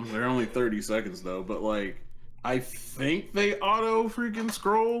got them. They're only 30 seconds though, but like I think they auto freaking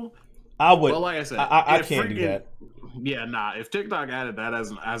scroll. I would. Well, like I said, I can't do that. Yeah, nah. If TikTok added that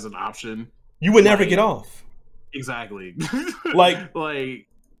as an option, you would never get off. Exactly.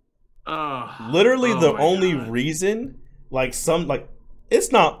 literally the only reason,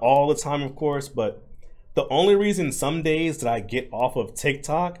 it's not all the time, of course, but the only reason some days that I get off of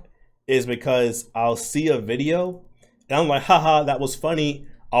TikTok is because I'll see a video and I'm like, haha, that was funny.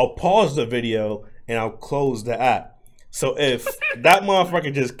 I'll pause the video and I'll close the app. So if that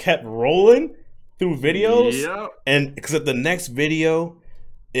motherfucker just kept rolling through videos, and because if the next video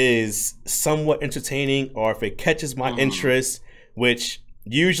is somewhat entertaining, or if it catches my interest, which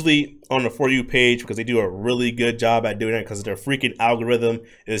usually on the For You page, because they do a really good job at doing it, because their freaking algorithm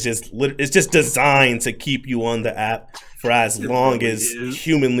is just designed to keep you on the app for as long as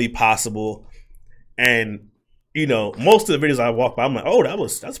humanly possible. And most of the videos I walk by, I'm like, oh,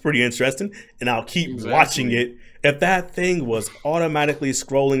 that's pretty interesting, and I'll keep watching it. If that thing was automatically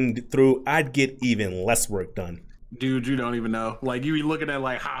scrolling through, I'd get even less work done. Dude, you don't even know. Like, you be looking at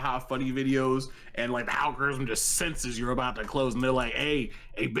like haha funny videos, and like the algorithm just senses you're about to close, and they're like, hey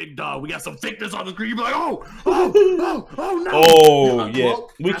big dog, we got some thickness on the screen. You be like, oh no. Oh yeah,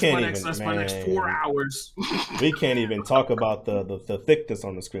 well, we can't even. That's my next 4 hours. We can't even talk about the thickness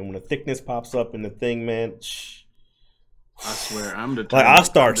on the screen. When the thickness pops up in the thing, man. I swear, I'm determined. Like, I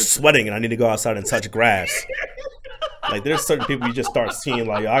start sweating and I need to go outside and touch grass. Like there's certain people you just start seeing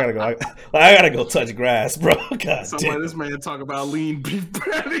like I gotta go touch grass, bro. God damn. This man talk about lean beef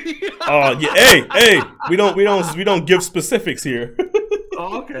patty. Oh yeah, hey, we don't give specifics here.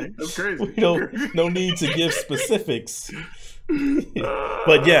 Oh, okay, that's crazy. We don't no need to give specifics.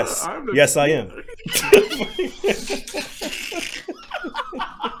 But yes, I am.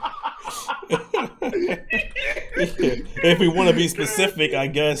 If we want to be specific, I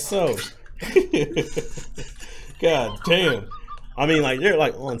guess so. God damn. I mean, like, they're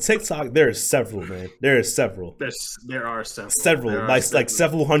like on TikTok, there's several, man. There are several. There are several. Several, like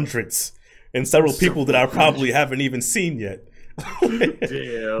several hundreds. And several people that I probably haven't even seen yet.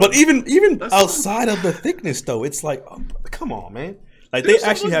 Damn. But even outside of the thickness, though, it's like, oh, come on, man. Like, they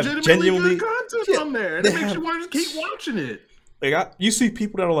actually have genuinely good content on there. And it makes you want to keep watching it. Like, you see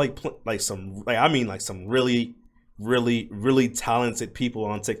people that are some really, really, really talented people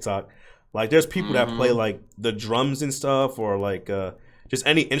on TikTok. Like, there's people that play like the drums and stuff, or like just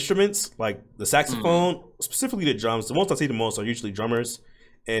any instruments, like the saxophone, specifically the drums. The ones I see the most are usually drummers,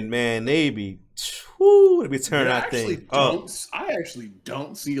 and man, they be turning that thing up. I actually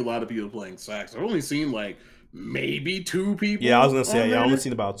don't see a lot of people playing sax. I've only seen like maybe 2 people. Yeah, I was gonna say, I've only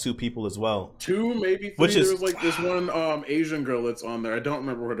seen about 2 people as well. 2, maybe 3. Which is, there was like this one Asian girl that's on there. I don't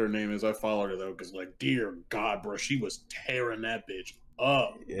remember what her name is. I followed her though, because like, dear God, bro, she was tearing that bitch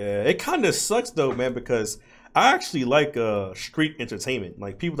up. Yeah, it kind of sucks though, man, because I actually like street entertainment,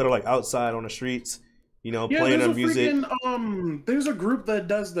 like people that are like outside on the streets, you know, playing their music. There's a group that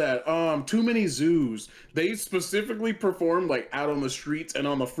does that. Too Many Zoos. They specifically perform like out on the streets and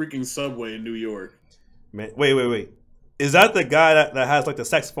on the freaking subway in New York. Man, wait. Is that the guy that has like the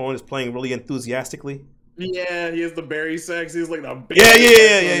saxophone is playing really enthusiastically? Yeah, he has the Barry sax. He's like the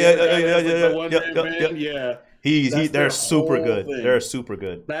yeah. They're super good. They're super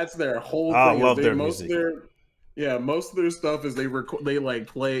good. That's their whole I thing. love their music. Most of their stuff is they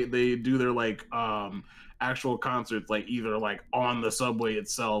do their like actual concerts, like either like on the subway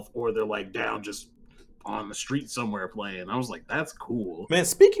itself, or they're like down just on the street somewhere playing. I was like, that's cool. Man,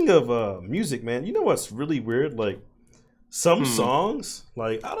 speaking of music, man, you know what's really weird? Like some songs,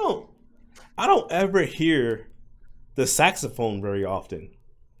 like I don't ever hear the saxophone very often.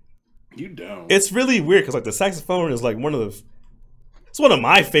 You don't. It's really weird because like the saxophone is like it's one of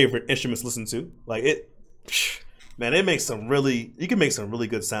my favorite instruments to listen to. Like man, you can make some really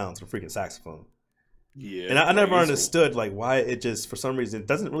good sounds with freaking saxophone. Yeah. And I never understood like why it just, for some reason,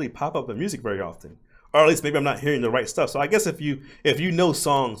 doesn't really pop up in music very often. Or at least maybe I'm not hearing the right stuff. So I guess if you know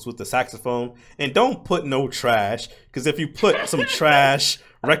songs with the saxophone, and don't put no trash, because if you put some trash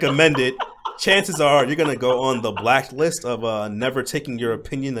recommended, chances are you're gonna go on the blacklist of never taking your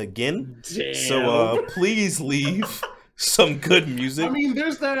opinion again. Damn. So please leave some good music. I mean,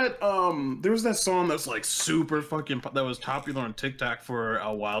 there's that song that's like super fucking that was popular on TikTok for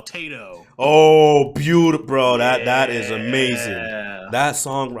a while. Tato. Oh, beautiful, bro. That is amazing. That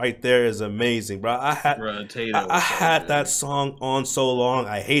song right there is amazing, bro. I had that song on so long,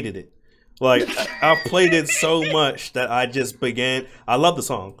 I hated it. Like I played it so much that I just began. I love the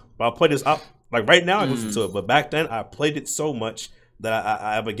song, but I played this up. Like right now, I listen to it, but back then I played it so much that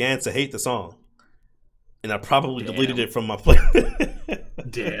I began to hate the song. And I probably deleted it from my playlist.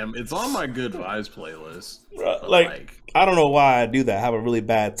 Damn, it's on my good vibes playlist. Like, I don't know why I do that. I have a really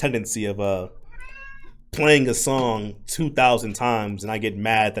bad tendency of playing a song 2,000 times, and I get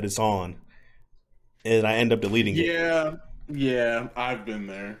mad that it's on, and I end up deleting it. Yeah, I've been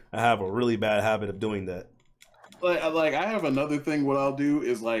there. I have a really bad habit of doing that. Like I have another thing. What I'll do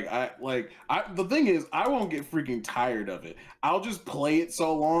is the thing is, I won't get freaking tired of it. I'll just play it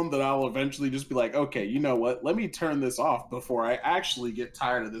so long that I'll eventually just be like, okay, you know what? Let me turn this off before I actually get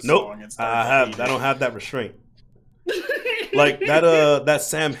tired of this song. And I don't have that restraint. Like that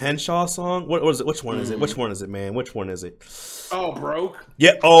Sam Henshaw song. What was it? Which one is it? Which one is it, man? Which one is it? Oh, Broke.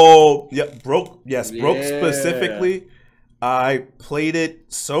 Yeah. Oh, yeah. Broke. Yes, Broke specifically. I played it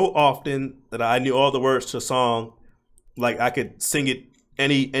so often that I knew all the words to a song. Like I could sing it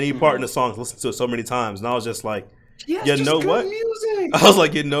any part in the song, listen to it so many times, and I was just like, you know what? Music. I was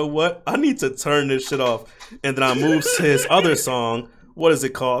like, you know what? I need to turn this shit off. And then I moved to his other song. What is it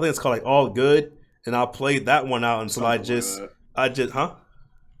called? I think it's called like All Good. And I played that one out until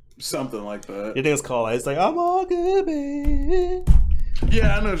something like that. You think it's called? It's like I'm all good, baby.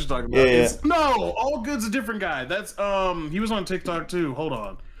 Yeah, I know what you're talking about. Yeah. No, All Good's a different guy. That's he was on TikTok too. Hold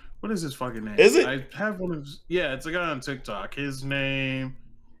on. What is his fucking name? Is it? I have one of his, yeah, it's a guy on TikTok. His name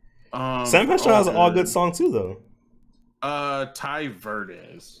Sam Henshaw has an All Good song too though. Ty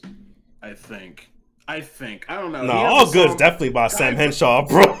Verdes, I think. I don't know. No, All Good's definitely by Sam Henshaw,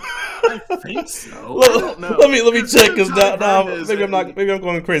 bro. I think so. I don't know. Let me check because maybe I'm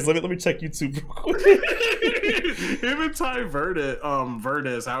going crazy. Let me check YouTube real quick. Him and Ty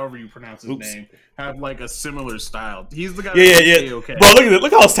Verdes, however you pronounce his name, have like a similar style. He's the guy. Yeah. Okay. Bro,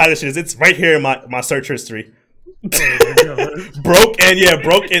 look how stylish it is. It's right here in my search history. broke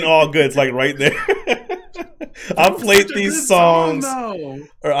and all good. It's like right there. I played these songs,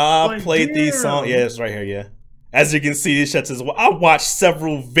 or I played these songs. Yeah, it's right here. Yeah. As you can see, these shit says, well, I watched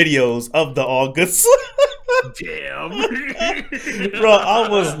several videos of the All Good song. Damn. Bro, I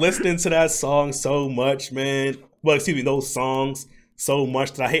was listening to that song so much, man. Well, excuse me, those songs so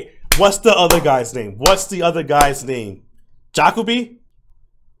much that I hate. What's the other guy's name? Jacoby?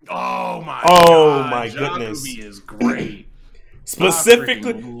 Oh my goodness. Jacoby is great.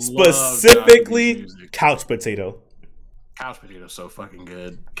 Specifically Couch Potato. Couch Potato's so fucking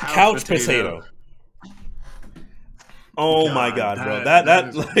good. Couch Potato. Oh my god, bro.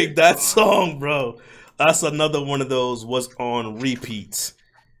 That song, bro. That's another one of those was on repeats.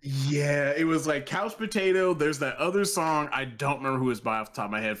 Yeah, it was like Couch Potato. There's that other song. I don't remember who it's by off the top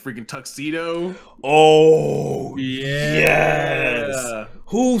of my head. Freaking Tuxedo. Oh, yeah. Yes.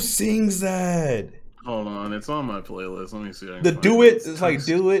 Who sings that? Hold on, it's on my playlist. Let me see. The Do It. It's like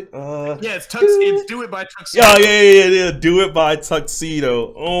Do It. Yeah, it's Do It by Tuxedo. Yeah. Do It by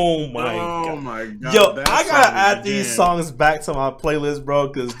Tuxedo. Oh my god. Yo, I gotta add these songs back to my playlist, bro,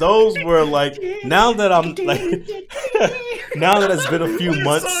 because those were like now that it's been a few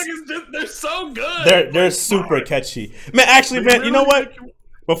months. They're so good. They're super catchy. Man, actually, man, you know what?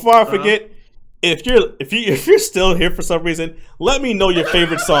 Before I forget, if you're still here for some reason, let me know your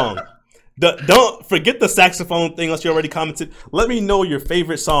favorite song. Don't forget the saxophone thing unless you already commented. Let me know your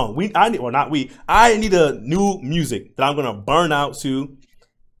favorite song. I need a new music that I'm gonna burn out to,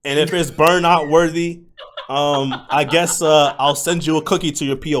 and if it's burnout worthy, I guess I'll send you a cookie to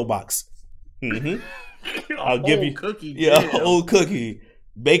your PO box. I'll give you a old cookie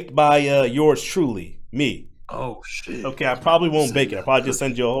baked by yours truly, me. Oh shit. Okay, I probably won't bake it. I'll probably just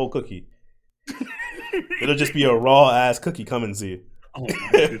send you a whole cookie. It'll just be a raw ass cookie coming to you. Oh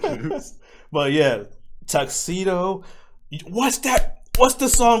my goodness. But yeah, Tuxedo. What's that? What's the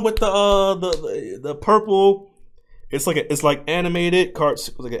song with the purple? It's like animated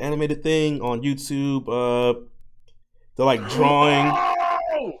cards, like an animated thing on YouTube. They're like drawing.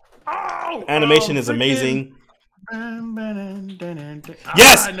 Animation is amazing.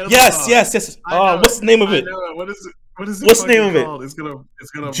 Yes. What's the name of it? What is it? What's the name of it? It's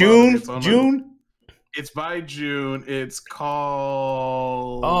gonna June. It's by June. It's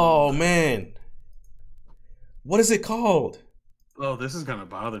called. Oh man, what is it called? Oh, this is gonna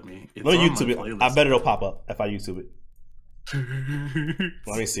bother me. Let me YouTube it. I bet it'll pop up if I YouTube it.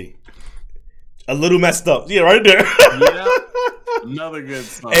 Let me see. A Little Messed Up. Yeah, right there. Yeah. Another good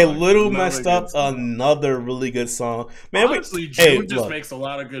song. A Little Messed Up. Another really good song. Man, honestly, June just makes a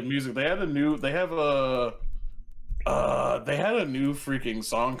lot of good music. They had a new freaking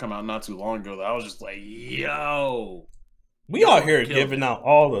song come out not too long ago that I was just like, yo. We out here giving out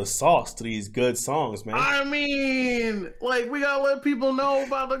all the sauce to these good songs, man. I mean, like, we gotta let people know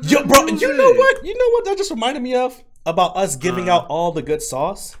about the good bro, music. You know what that just reminded me of? About us giving out all the good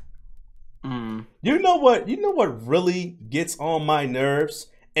sauce? You know what really gets on my nerves?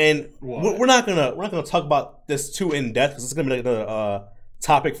 And we're not gonna talk about this too in depth because it's gonna be like the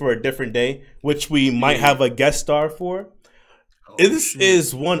topic for a different day, which we might have a guest star for. This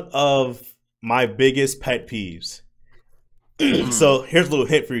is one of my biggest pet peeves. So here's a little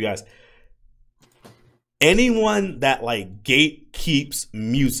hint for you guys. Anyone that like gatekeeps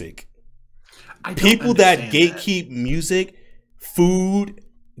music, people that gatekeep music, food,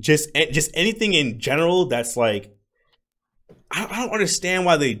 just anything in general that's like, I don't understand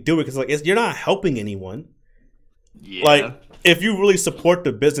why they do it, because like you're not helping anyone. Yeah. Like, if you really support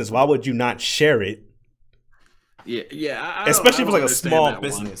the business, why would you not share it? Yeah. Especially if it's like a small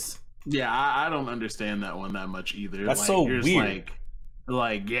business. Yeah, I don't understand that one that much either. That's like, so weird.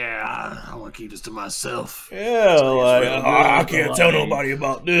 Like, yeah, I want to keep this to myself. Yeah, like, I can't tell nobody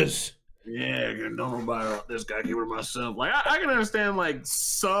about this. Yeah, I can't tell nobody about this. Gotta keep it to myself. Like, I can understand like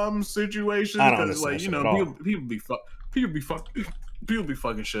some situations because, like, you know, people be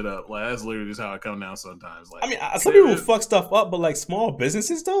fucking shit up. Like, that's literally just how I come down sometimes. Like, I mean, some people fuck stuff up, but like small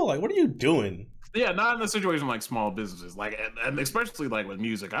businesses though, like, what are you doing? Yeah, not in a situation like small businesses, like, and especially like with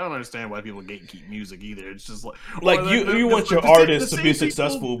music. I don't understand why people gatekeep music either. It's just like you want your artists to be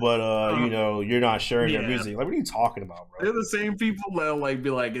successful, but you know, you're not sharing their music. Like, what are you talking about, bro? They're the same people that'll like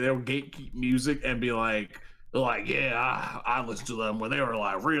be like they'll gatekeep music and be like, They're like, yeah, I listened to them when they were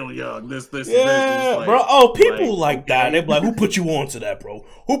like real young. This, and this. Yeah, Like, bro. Oh, people like that. okay. They're like, who put you on to that, bro?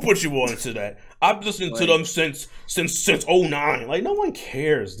 Who put you on to that? I've listened to them since '09. Like, no one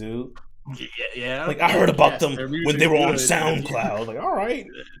cares, dude. Yeah. Like, I heard about them when they were on SoundCloud. Like, all right,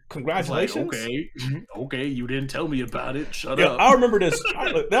 congratulations. Like, okay, you didn't tell me about it. Shut up. I remember this.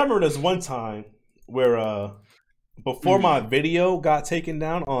 I remember this one time where before my video got taken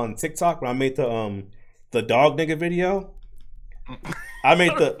down on TikTok, when I made the dog nigga video. I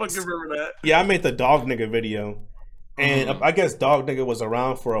made the fucking remember that. Yeah, I made the dog nigga video, and I guess dog nigga was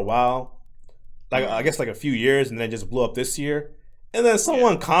around for a while, like I guess like a few years, and then just blew up this year. And then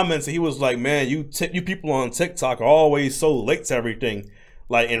someone comments, and he was like, "Man, you people on TikTok are always so late to everything,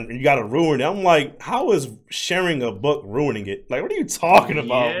 like, and you got to ruin it." I'm like, "How is sharing a book ruining it? Like, what are you talking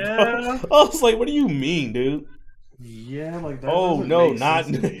about?" Yeah. I was like, "What do you mean, dude?" Yeah, like that. Oh no, not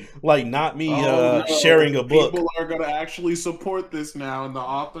like not me sharing a book. People are gonna actually support this now, and the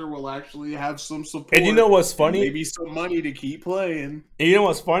author will actually have some support. And you know what's funny? Maybe some money to keep playing. And you know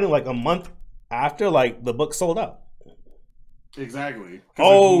what's funny? Like a month after, like the book sold out. Exactly.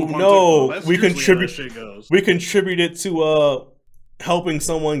 Oh no, we contributed to helping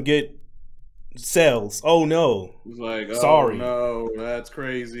someone get sales. Oh no. It's like, sorry. No, that's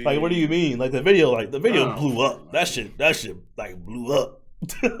crazy. Like, what do you mean? Like the video blew up. That shit like blew up.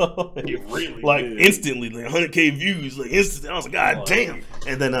 It really like did. Instantly, like 100K views, like instantly. I was like, God damn.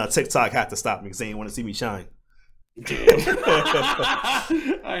 And then TikTok had to stop me because they didn't want to see me shine. I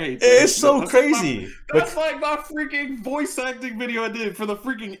hate that. It's so crazy. That's like my freaking voice acting video I did for the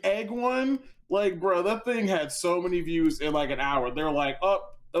freaking egg one. Like, bro, that thing had so many views in like an hour. They're like, oh,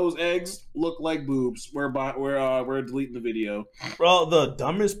 those eggs look like boobs. We're deleting the video. Bro, the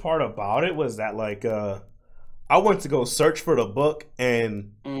dumbest part about it was that like I went to go search for the book,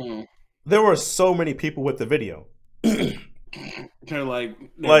 and there were so many people with the video. They're like,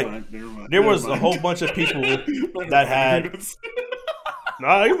 never mind. There was a whole bunch of people that had.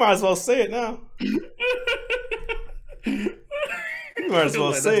 Nah, you might as well say it now. You might as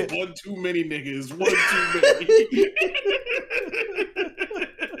well say it. One too many niggas. One too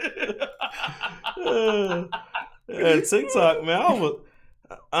many. TikTok, man.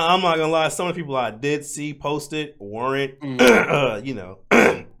 I'm not gonna lie. Some of the people I did see posted weren't, you know,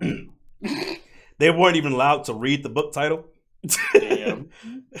 they weren't even allowed to read the book title. Damn.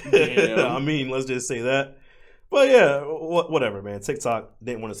 I mean, let's just say that. But yeah, whatever, man. TikTok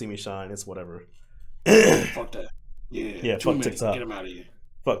didn't want to see me shine. It's whatever. Fuck that. Yeah. Fuck TikTok. Get him out of here.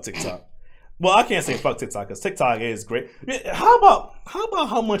 Fuck TikTok. Well, I can't say fuck TikTok because TikTok is great. How about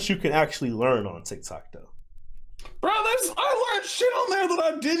how much you can actually learn on TikTok though? Bro, I learned shit on there that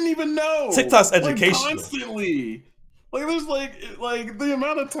I didn't even know. TikTok's educational. Like, constantly. Like there's like the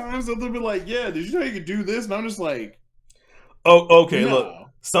amount of times that they'll be like, yeah, did you know you could do this? And I'm just like, oh, okay, no. Look.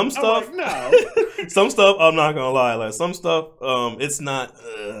 Some stuff, like, no. Some stuff, I'm not gonna lie. Like some stuff, it's not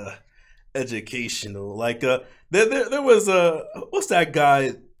educational. Like there was what's that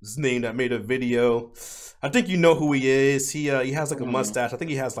guy's name that made a video? I think you know who he is. He has like a mustache. I think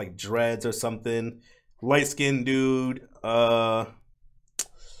he has like dreads or something. Light skinned dude.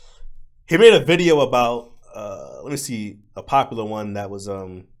 He made a video about let me see, a popular one that was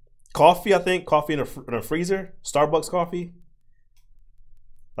coffee. I think coffee in a freezer. Starbucks coffee.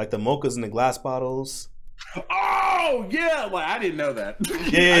 Like the mochas in the glass bottles. Oh yeah, like I didn't know that.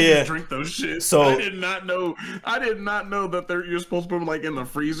 Yeah, I just drink those shit. So I did not know that you're supposed to put them like in the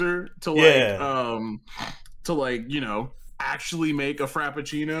freezer to like you know actually make a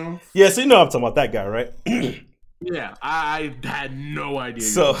frappuccino. Yeah, so you know I'm talking about that guy, right? Yeah, I had no idea you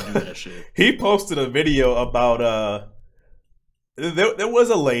so could do that shit. He posted a video about there was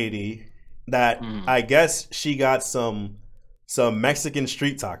a lady that I guess she got some Mexican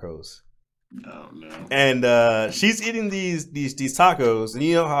street tacos. Oh no. And she's eating these tacos, and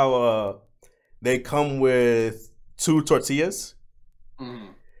you know how they come with 2 tortillas?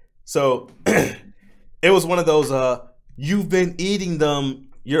 So it was one of those you've been eating them,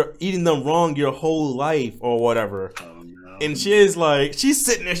 you're eating them wrong your whole life or whatever. Oh no. And she's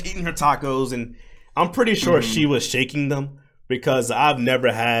sitting there eating her tacos, and I'm pretty sure she was shaking them because I've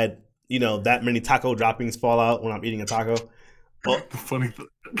never had, you know, that many taco droppings fall out when I'm eating a taco. Well, funny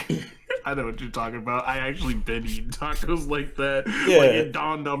thing. I know what you're talking about. I actually been eating tacos like that. Yeah. Like it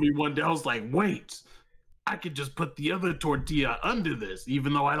dawned on me one day. I was like, wait, I could just put the other tortilla under this,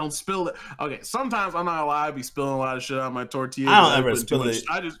 even though I don't spill it. Okay, sometimes I'm not gonna lie, I be spilling a lot of shit on my tortilla. I don't ever spill it.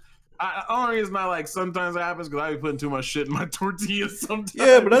 Only reason I like sometimes it happens because I be putting too much shit in my tortillas sometimes.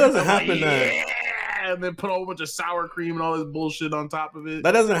 Yeah, but that doesn't happen. and then put a whole bunch of sour cream and all this bullshit on top of it.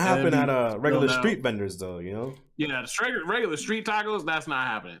 That doesn't happen at regular street vendors, though. You know. Yeah, the regular street tacos, that's not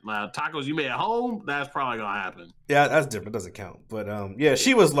happening. Tacos you made at home, that's probably gonna happen. Yeah, that's different. Doesn't count. But yeah,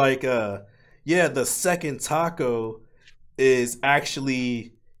 she was like, yeah, the second taco is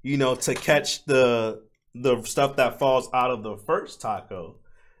actually, you know, to catch the stuff that falls out of the first taco.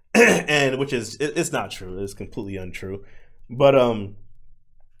 And which is it's not true. It's completely untrue. But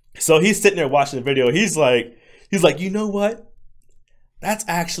so he's sitting there watching the video. He's like, you know what? That's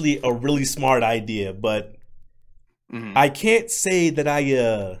actually a really smart idea, but I can't say that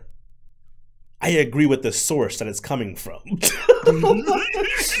I agree with the source that it's coming from.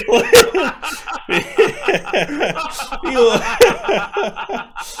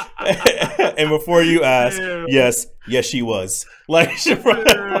 And before you ask, yes, she was. Like,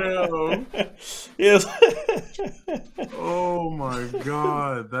 yes. Oh my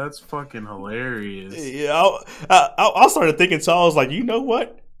god, that's fucking hilarious. Yeah, I started thinking, so I was like, you know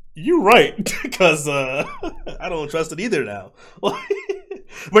what? You're right, because I don't trust it either now. But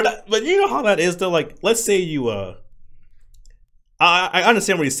you know how that is though. Like, let's say you I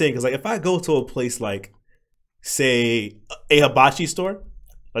understand what he's saying, because like if I go to a place like, say, a hibachi store,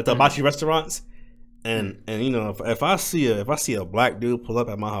 like the hibachi restaurants, and you know if I see a black dude pull up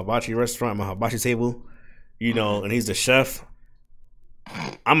at my hibachi restaurant, my hibachi table, you know, and he's the chef,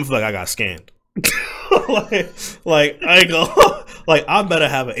 I'm gonna feel like I got scammed. like I ain't gonna, like I better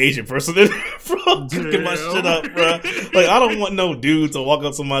have an Asian person in there, bro, cooking my shit up, bro. Like I don't want no dude to walk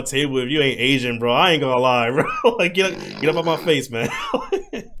up to my table if you ain't Asian, bro. I ain't gonna lie, bro. Like get up on my face, man.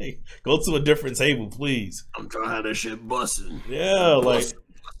 Go to a different table, please. I'm trying to have that shit busting. Yeah, like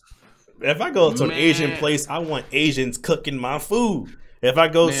if I go to an Asian place, I want Asians cooking my food. If I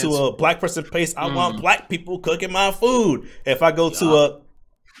go to a black person place, I want black people cooking my food. If I go to a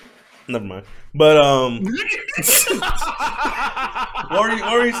never mind. But what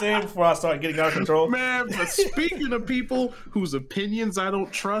were you saying before I start getting out of control? Man, but speaking of people whose opinions I don't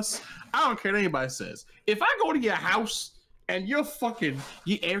trust, I don't care what anybody says. If I go to your house and your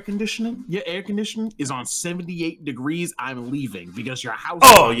air conditioning is on 78 degrees, I'm leaving because your house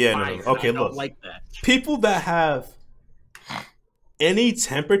is on fire. No. Okay, look. Like that. People that have any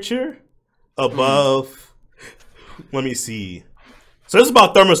temperature above let me see. So this is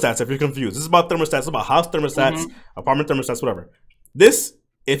about thermostats, if you're confused. This is about thermostats. This is about house thermostats, apartment thermostats, whatever. This,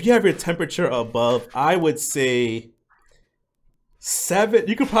 if you have your temperature above, I would say 7.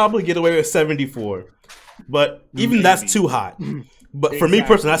 You could probably get away with 74. But even that's too hot. But for me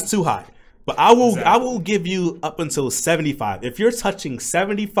personally, that's too hot. But I will give you up until 75. If you're touching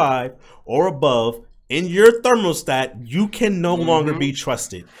 75 or above in your thermostat, you can no longer be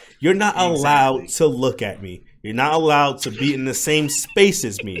trusted. You're not allowed to look at me. You're not allowed to be in the same space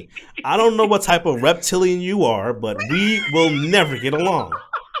as me. I don't know what type of reptilian you are, but we will never get along.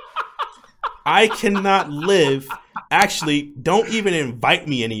 I cannot live. Actually, don't even invite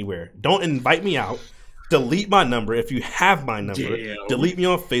me anywhere. Don't invite me out. Delete my number if you have my number. Damn. Delete me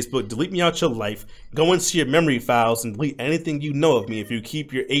on Facebook. Delete me out your life. Go into your memory files and delete anything you know of me if you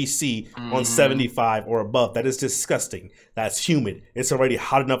keep your AC on 75 or above. That is disgusting. That's humid. It's already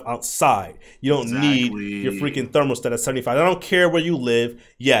hot enough outside. You don't need your freaking thermostat at 75. I don't care where you live.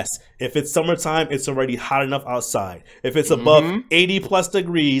 Yes, if it's summertime, it's already hot enough outside. If it's above 80 plus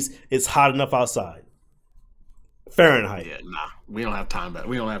degrees, it's hot enough outside. Fahrenheit. Yeah, nah. We don't have time.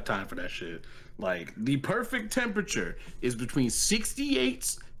 We don't have time for that shit. Like, the perfect temperature is between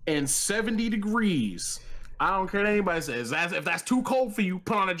 68 and 70 degrees. I don't care what anybody says. If that's too cold for you,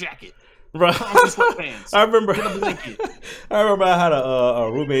 put on a jacket. Right. Put on some sweatpants. I remember. Get a blanket. I remember I had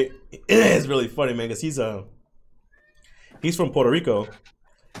a roommate. It's really funny, man, because he's from Puerto Rico.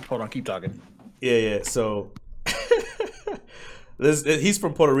 Hold on, keep talking. Yeah. So he's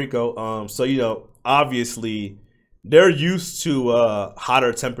from Puerto Rico. So you know, obviously, they're used to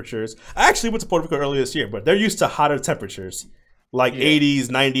hotter temperatures. I actually went to Puerto Rico earlier this year, but they're used to hotter temperatures, like 80s,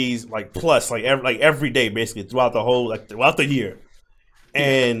 90s, like plus, like every day, basically throughout the year.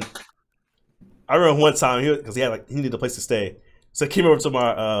 And I remember one time because he needed a place to stay, so he came over to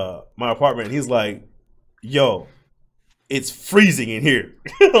my apartment. And he's like, "Yo, it's freezing in here."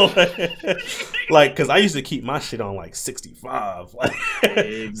 Like, cause I used to keep my shit on like 65. Like,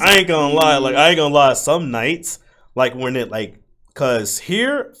 exactly. I ain't gonna lie. Some nights, like when it cause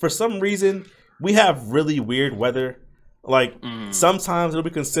here for some reason we have really weird weather. Like sometimes it'll be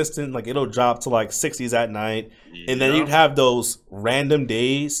consistent, like it'll drop to like 60s at night, and then you'd have those random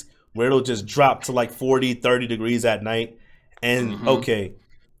days where it'll just drop to like 40, 30 degrees at night. And okay,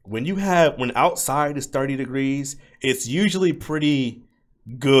 when outside is 30 degrees, it's usually pretty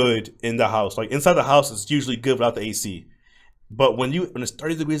good in the house. Like inside the house, it's usually good without the AC. But when it's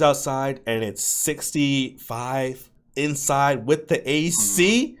 30 degrees outside and it's 65 inside with the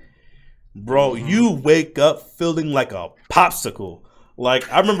AC, bro, you wake up feeling like a popsicle. Like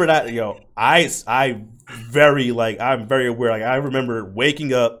I remember that, I'm very aware. Like I remember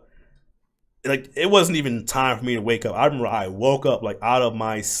waking up, like it wasn't even time for me to wake up. I remember I woke up like out of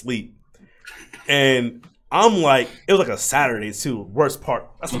my sleep, and I'm like, it was like a Saturday too. Worst part.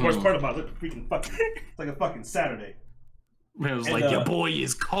 That's the worst part about it. It's like a fucking Saturday. Man, it was like, your boy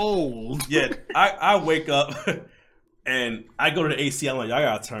is cold. Yeah, I wake up and I go to the AC. I'm like, I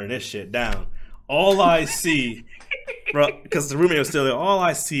gotta turn this shit down. All I see, bro, because the roommate was still there. All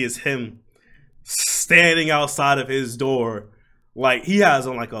I see is him standing outside of his door, like he has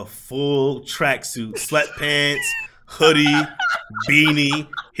on like a full tracksuit, sweatpants, hoodie, beanie.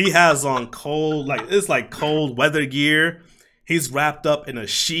 He has on cold, like it's like cold weather gear. He's wrapped up in a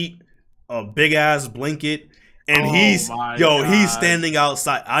sheet, a big ass blanket. And he's standing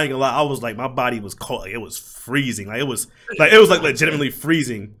outside. I ain't gonna lie, I was like, my body was cold. Like, it was freezing. Like it was like legitimately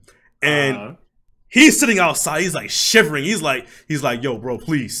freezing. And he's sitting outside. He's like shivering. He's like, yo, bro,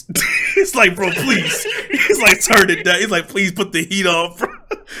 please. He's like, bro, please. He's like, turn it down. He's like, please put the heat on.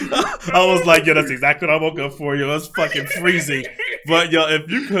 I was like, yo, that's exactly what I woke up for. Yo, it's fucking freezing. But yo, if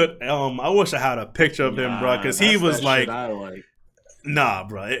you could, I wish I had a picture of him, bro, because he was like. Nah,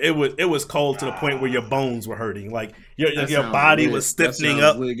 bro. It was cold to the point where your bones were hurting. Like your body was stiffening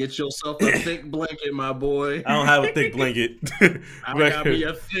up. Get yourself a thick blanket, my boy. I don't have a thick blanket. I got me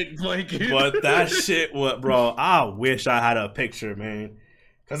a thick blanket. But that shit, bro? I wish I had a picture, man.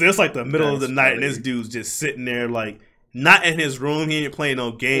 Because it's like the middle of the night, and this dude's just sitting there, like not in his room. He ain't playing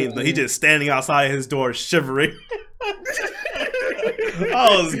no games, but he just standing outside his door, shivering.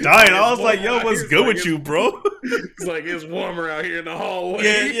 I was dying. I was like, yo, what's good with you, bro? It's like it's warmer out here in the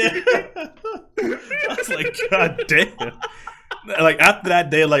hallway. Yeah. I was like, god damn. Like after that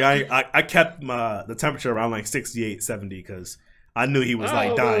day, like I kept the temperature around like 68, 70 because I knew he was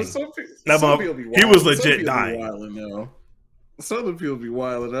like dying. He was legit dying. Southern people be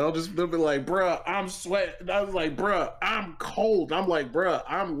wilding. They'll be like, bruh, I'm sweating. I was like, bruh, I'm cold. I'm like, bruh,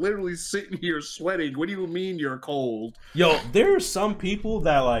 I'm literally sitting here sweating. What do you mean you're cold? Yo, there are some people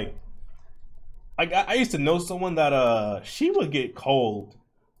that like I used to know someone that she would get cold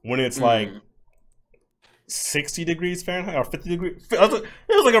when it's like 60 degrees Fahrenheit or 50 degrees. It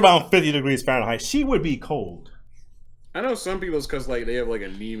was like around 50 degrees Fahrenheit. She would be cold. I know some people it's because like they have like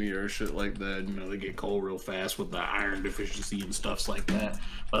anemia or shit like that. You know, they get cold real fast with the iron deficiency and stuff like that.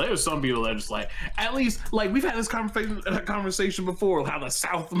 But there's some people that are just like, at least like we've had this conversation before, how the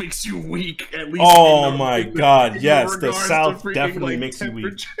South makes you weak. At least. Oh my God! Yes, the South definitely makes you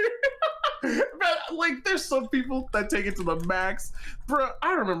weak. But like, there's some people that take it to the max, bro.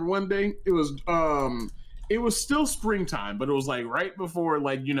 I remember one day it was still springtime, but it was like right before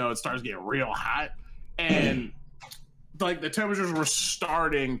like it starts getting real hot and. Like the temperatures were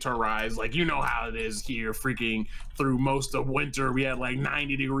starting to rise, like how it is here, freaking through most of winter. We had like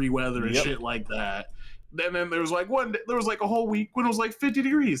 90-degree weather and shit like that. And then there was like a whole week when it was like 50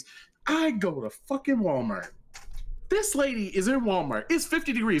 degrees. I go to fucking Walmart. This lady is in Walmart. It's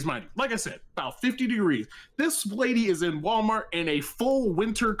 50 degrees, mind you. Like I said, about 50 degrees. This lady is in Walmart in a full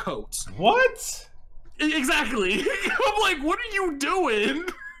winter coat. What? Exactly. I'm like, what are you doing?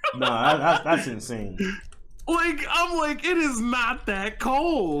 No, that's insane. Like, I'm like, it is not that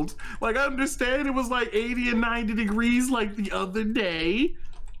cold. Like, I understand it was like 80 and 90 degrees like the other day,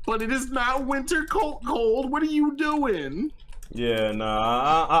 but it is not winter cold. What are you doing? Yeah,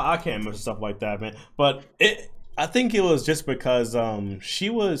 I can't mess with stuff like that, man. But I think it was just because she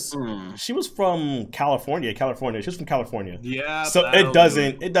was from California. She was from California. Yeah. So it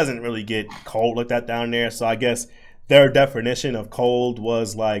doesn't really get cold like that down there. So I guess their definition of cold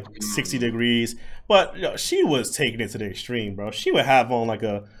was like 60 degrees. But she was taking it to the extreme, bro. She would have on like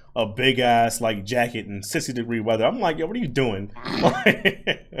a big ass like jacket in 60-degree weather. I'm like, yo, what are you doing?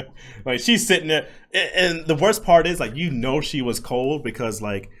 Like she's sitting there, and the worst part is like she was cold because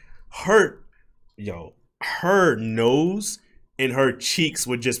like her nose and her cheeks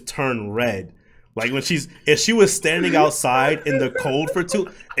would just turn red. Like if she was standing outside in the cold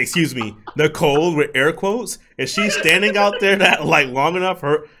the cold with air quotes, if she's standing out there that like long enough,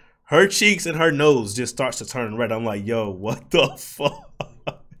 her cheeks and her nose just starts to turn red. I'm like, yo, what the fuck?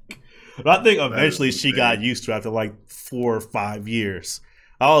 But I think eventually she got used to it after like 4 or 5 years.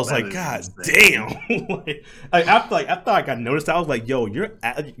 I was like, God damn! like after I got noticed, I was like, yo,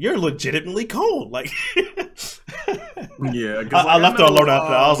 you're legitimately cold. Like, yeah, I left her alone after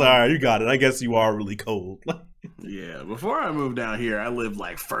that. I was like, all right, you got it. I guess you are really cold. Yeah, before I moved down here, I lived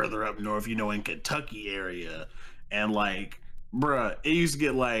like further up north, in Kentucky area. And like, bruh, it used to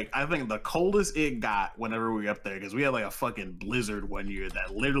get like, I think the coldest it got whenever we were up there, because we had like a fucking blizzard one year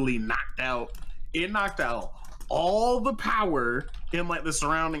that literally knocked out all the power in like the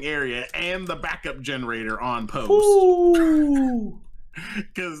surrounding area and the backup generator on post.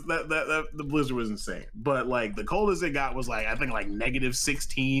 Because the blizzard was insane. But like the coldest it got was like, I think like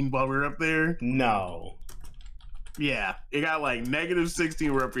 -16 while we were up there. No. Yeah, it got like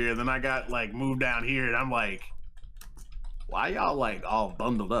 -16. We're up here. Then I got like moved down here, and I'm like, why y'all like all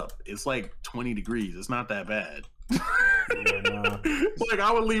bundled up? It's like 20 degrees. It's not that bad. Yeah, no. Like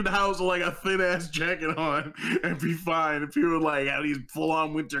I would leave the house with like a thin ass jacket on and be fine. And people would like have these full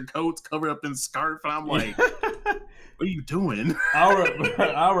on winter coats covered up in scarf, and I'm like, what are you doing?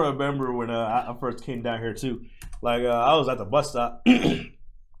 I remember when I first came down here too. Like I was at the bus stop.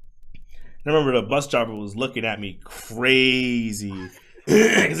 I remember the bus driver was looking at me crazy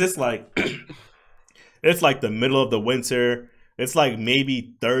because it's like the middle of the winter. It's like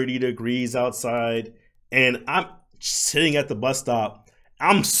maybe 30 degrees outside, and I'm sitting at the bus stop.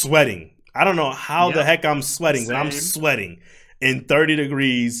 I'm sweating. I don't know how the heck I'm sweating, but I'm sweating in 30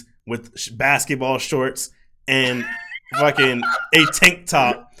 degrees with basketball shorts and fucking a tank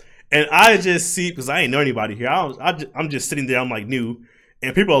top. And I just see, because I ain't know anybody here. I'm just sitting there. I'm like new.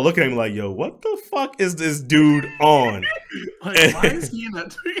 And people are looking at me like, yo, what the fuck is this dude on? Like, why is he in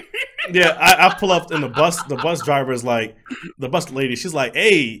that? Yeah, I pull up and the bus driver is like, the bus lady, she's like,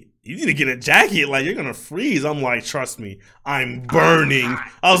 hey, you need to get a jacket. Like, you're going to freeze. I'm like, trust me, I'm burning.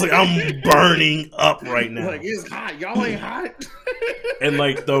 I was like, I'm burning up right now. Like, it's hot. Y'all ain't hot. And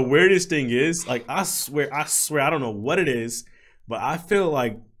like, the weirdest thing is, like, I swear, I don't know what it is, but I feel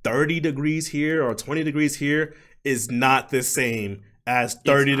like 30 degrees here or 20 degrees here is not the same as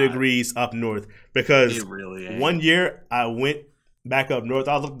 30 degrees up north, because it really ain't. One year I went back up north.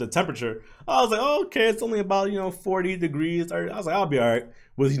 I looked at the temperature. I was like, oh, okay, it's only about 40 degrees. 30. I was like, I'll be all right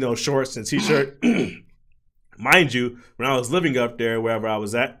with shorts and t-shirt. Mind you, when I was living up there, wherever I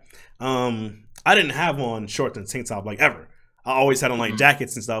was at, I didn't have on shorts and tank top like ever. I always had on like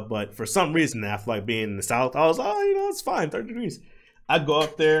jackets and stuff, but for some reason, after like being in the South, I was it's fine, 30 degrees. I go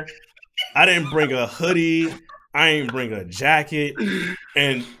up there. I didn't bring a hoodie. I ain't bring a jacket,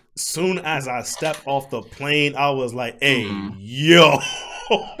 and soon as I stepped off the plane, I was like, hey, yo.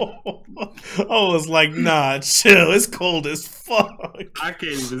 I was like, nah, chill. It's cold as fuck. I can't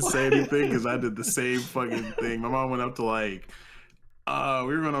even say anything because I did the same fucking thing. My mom went up to like, we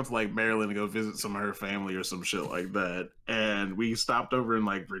were going up to like Maryland to go visit some of her family or some shit like that. And we stopped over in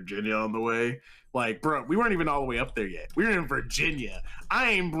like Virginia on the way. Like, bro, we weren't even all the way up there yet. We were in Virginia.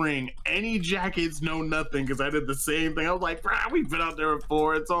 I ain't bring any jackets, no nothing, because I did the same thing. I was like, bro, we've been out there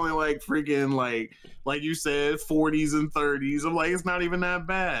before. It's only like freaking like you said, 40s and 30s. I'm like, it's not even that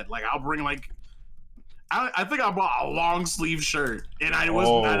bad. Like, I'll bring like, I think I bought a long sleeve shirt, and I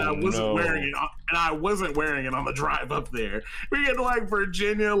wasn't wearing it, and I wasn't wearing it on the drive up there. We get to like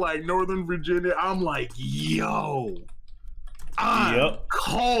Virginia, like Northern Virginia. I'm like, yo. I'm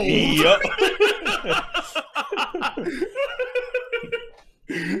cold. Yep.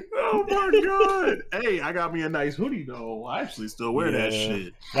 Oh my god! Hey, I got me a nice hoodie though. I actually still wear that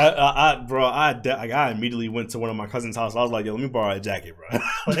shit. I immediately went to one of my cousin's house. I was like, yo, let me borrow a jacket, bro.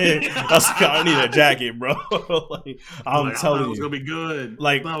 I need a jacket, bro. I'm telling you, it's gonna be good.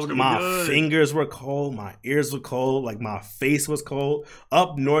 Like my fingers were cold, my ears were cold, like my face was cold.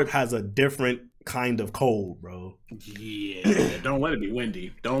 Up north has a different kind of cold, bro. Yeah, don't let it be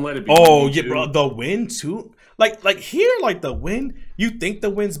windy. Don't let it be. Oh yeah, bro. The wind too. Like here, like the wind. You think the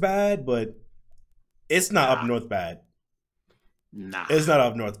wind's bad, but it's not up north bad. Nah, it's not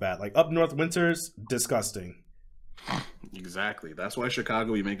up north bad. Like up north winters, disgusting. Exactly. That's why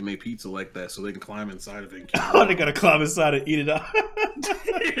Chicago be making their pizza like that, so they can climb inside of it. Oh, they gotta climb inside and eat it up.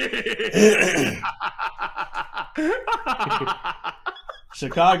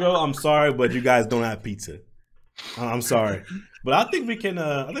 Chicago, I'm sorry, but you guys don't have pizza. I'm sorry, but I think we can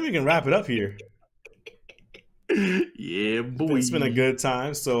wrap it up here. Yeah, boy. It's been a good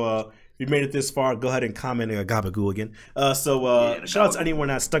time. So if you made it this far, go ahead and comment Gabagoo again. Shout out to anyone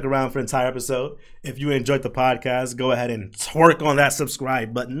that stuck around for the entire episode. If you enjoyed the podcast, go ahead and twerk on that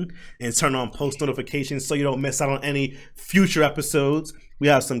subscribe button and turn on post notifications so you don't miss out on any future episodes. We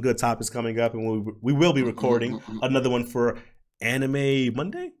have some good topics coming up, and we will be recording another one for Anime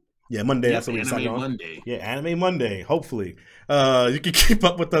Monday? Yeah, Monday. Yep, that's what we're talking about. Monday. Yeah, Anime Monday, hopefully. You can keep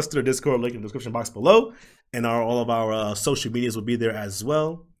up with us through the Discord link in the description box below. And all of our social medias will be there as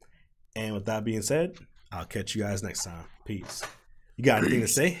well. And with that being said, I'll catch you guys next time. Peace. You got anything to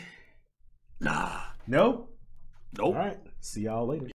say? Nah. No? Nope. All right. See y'all later.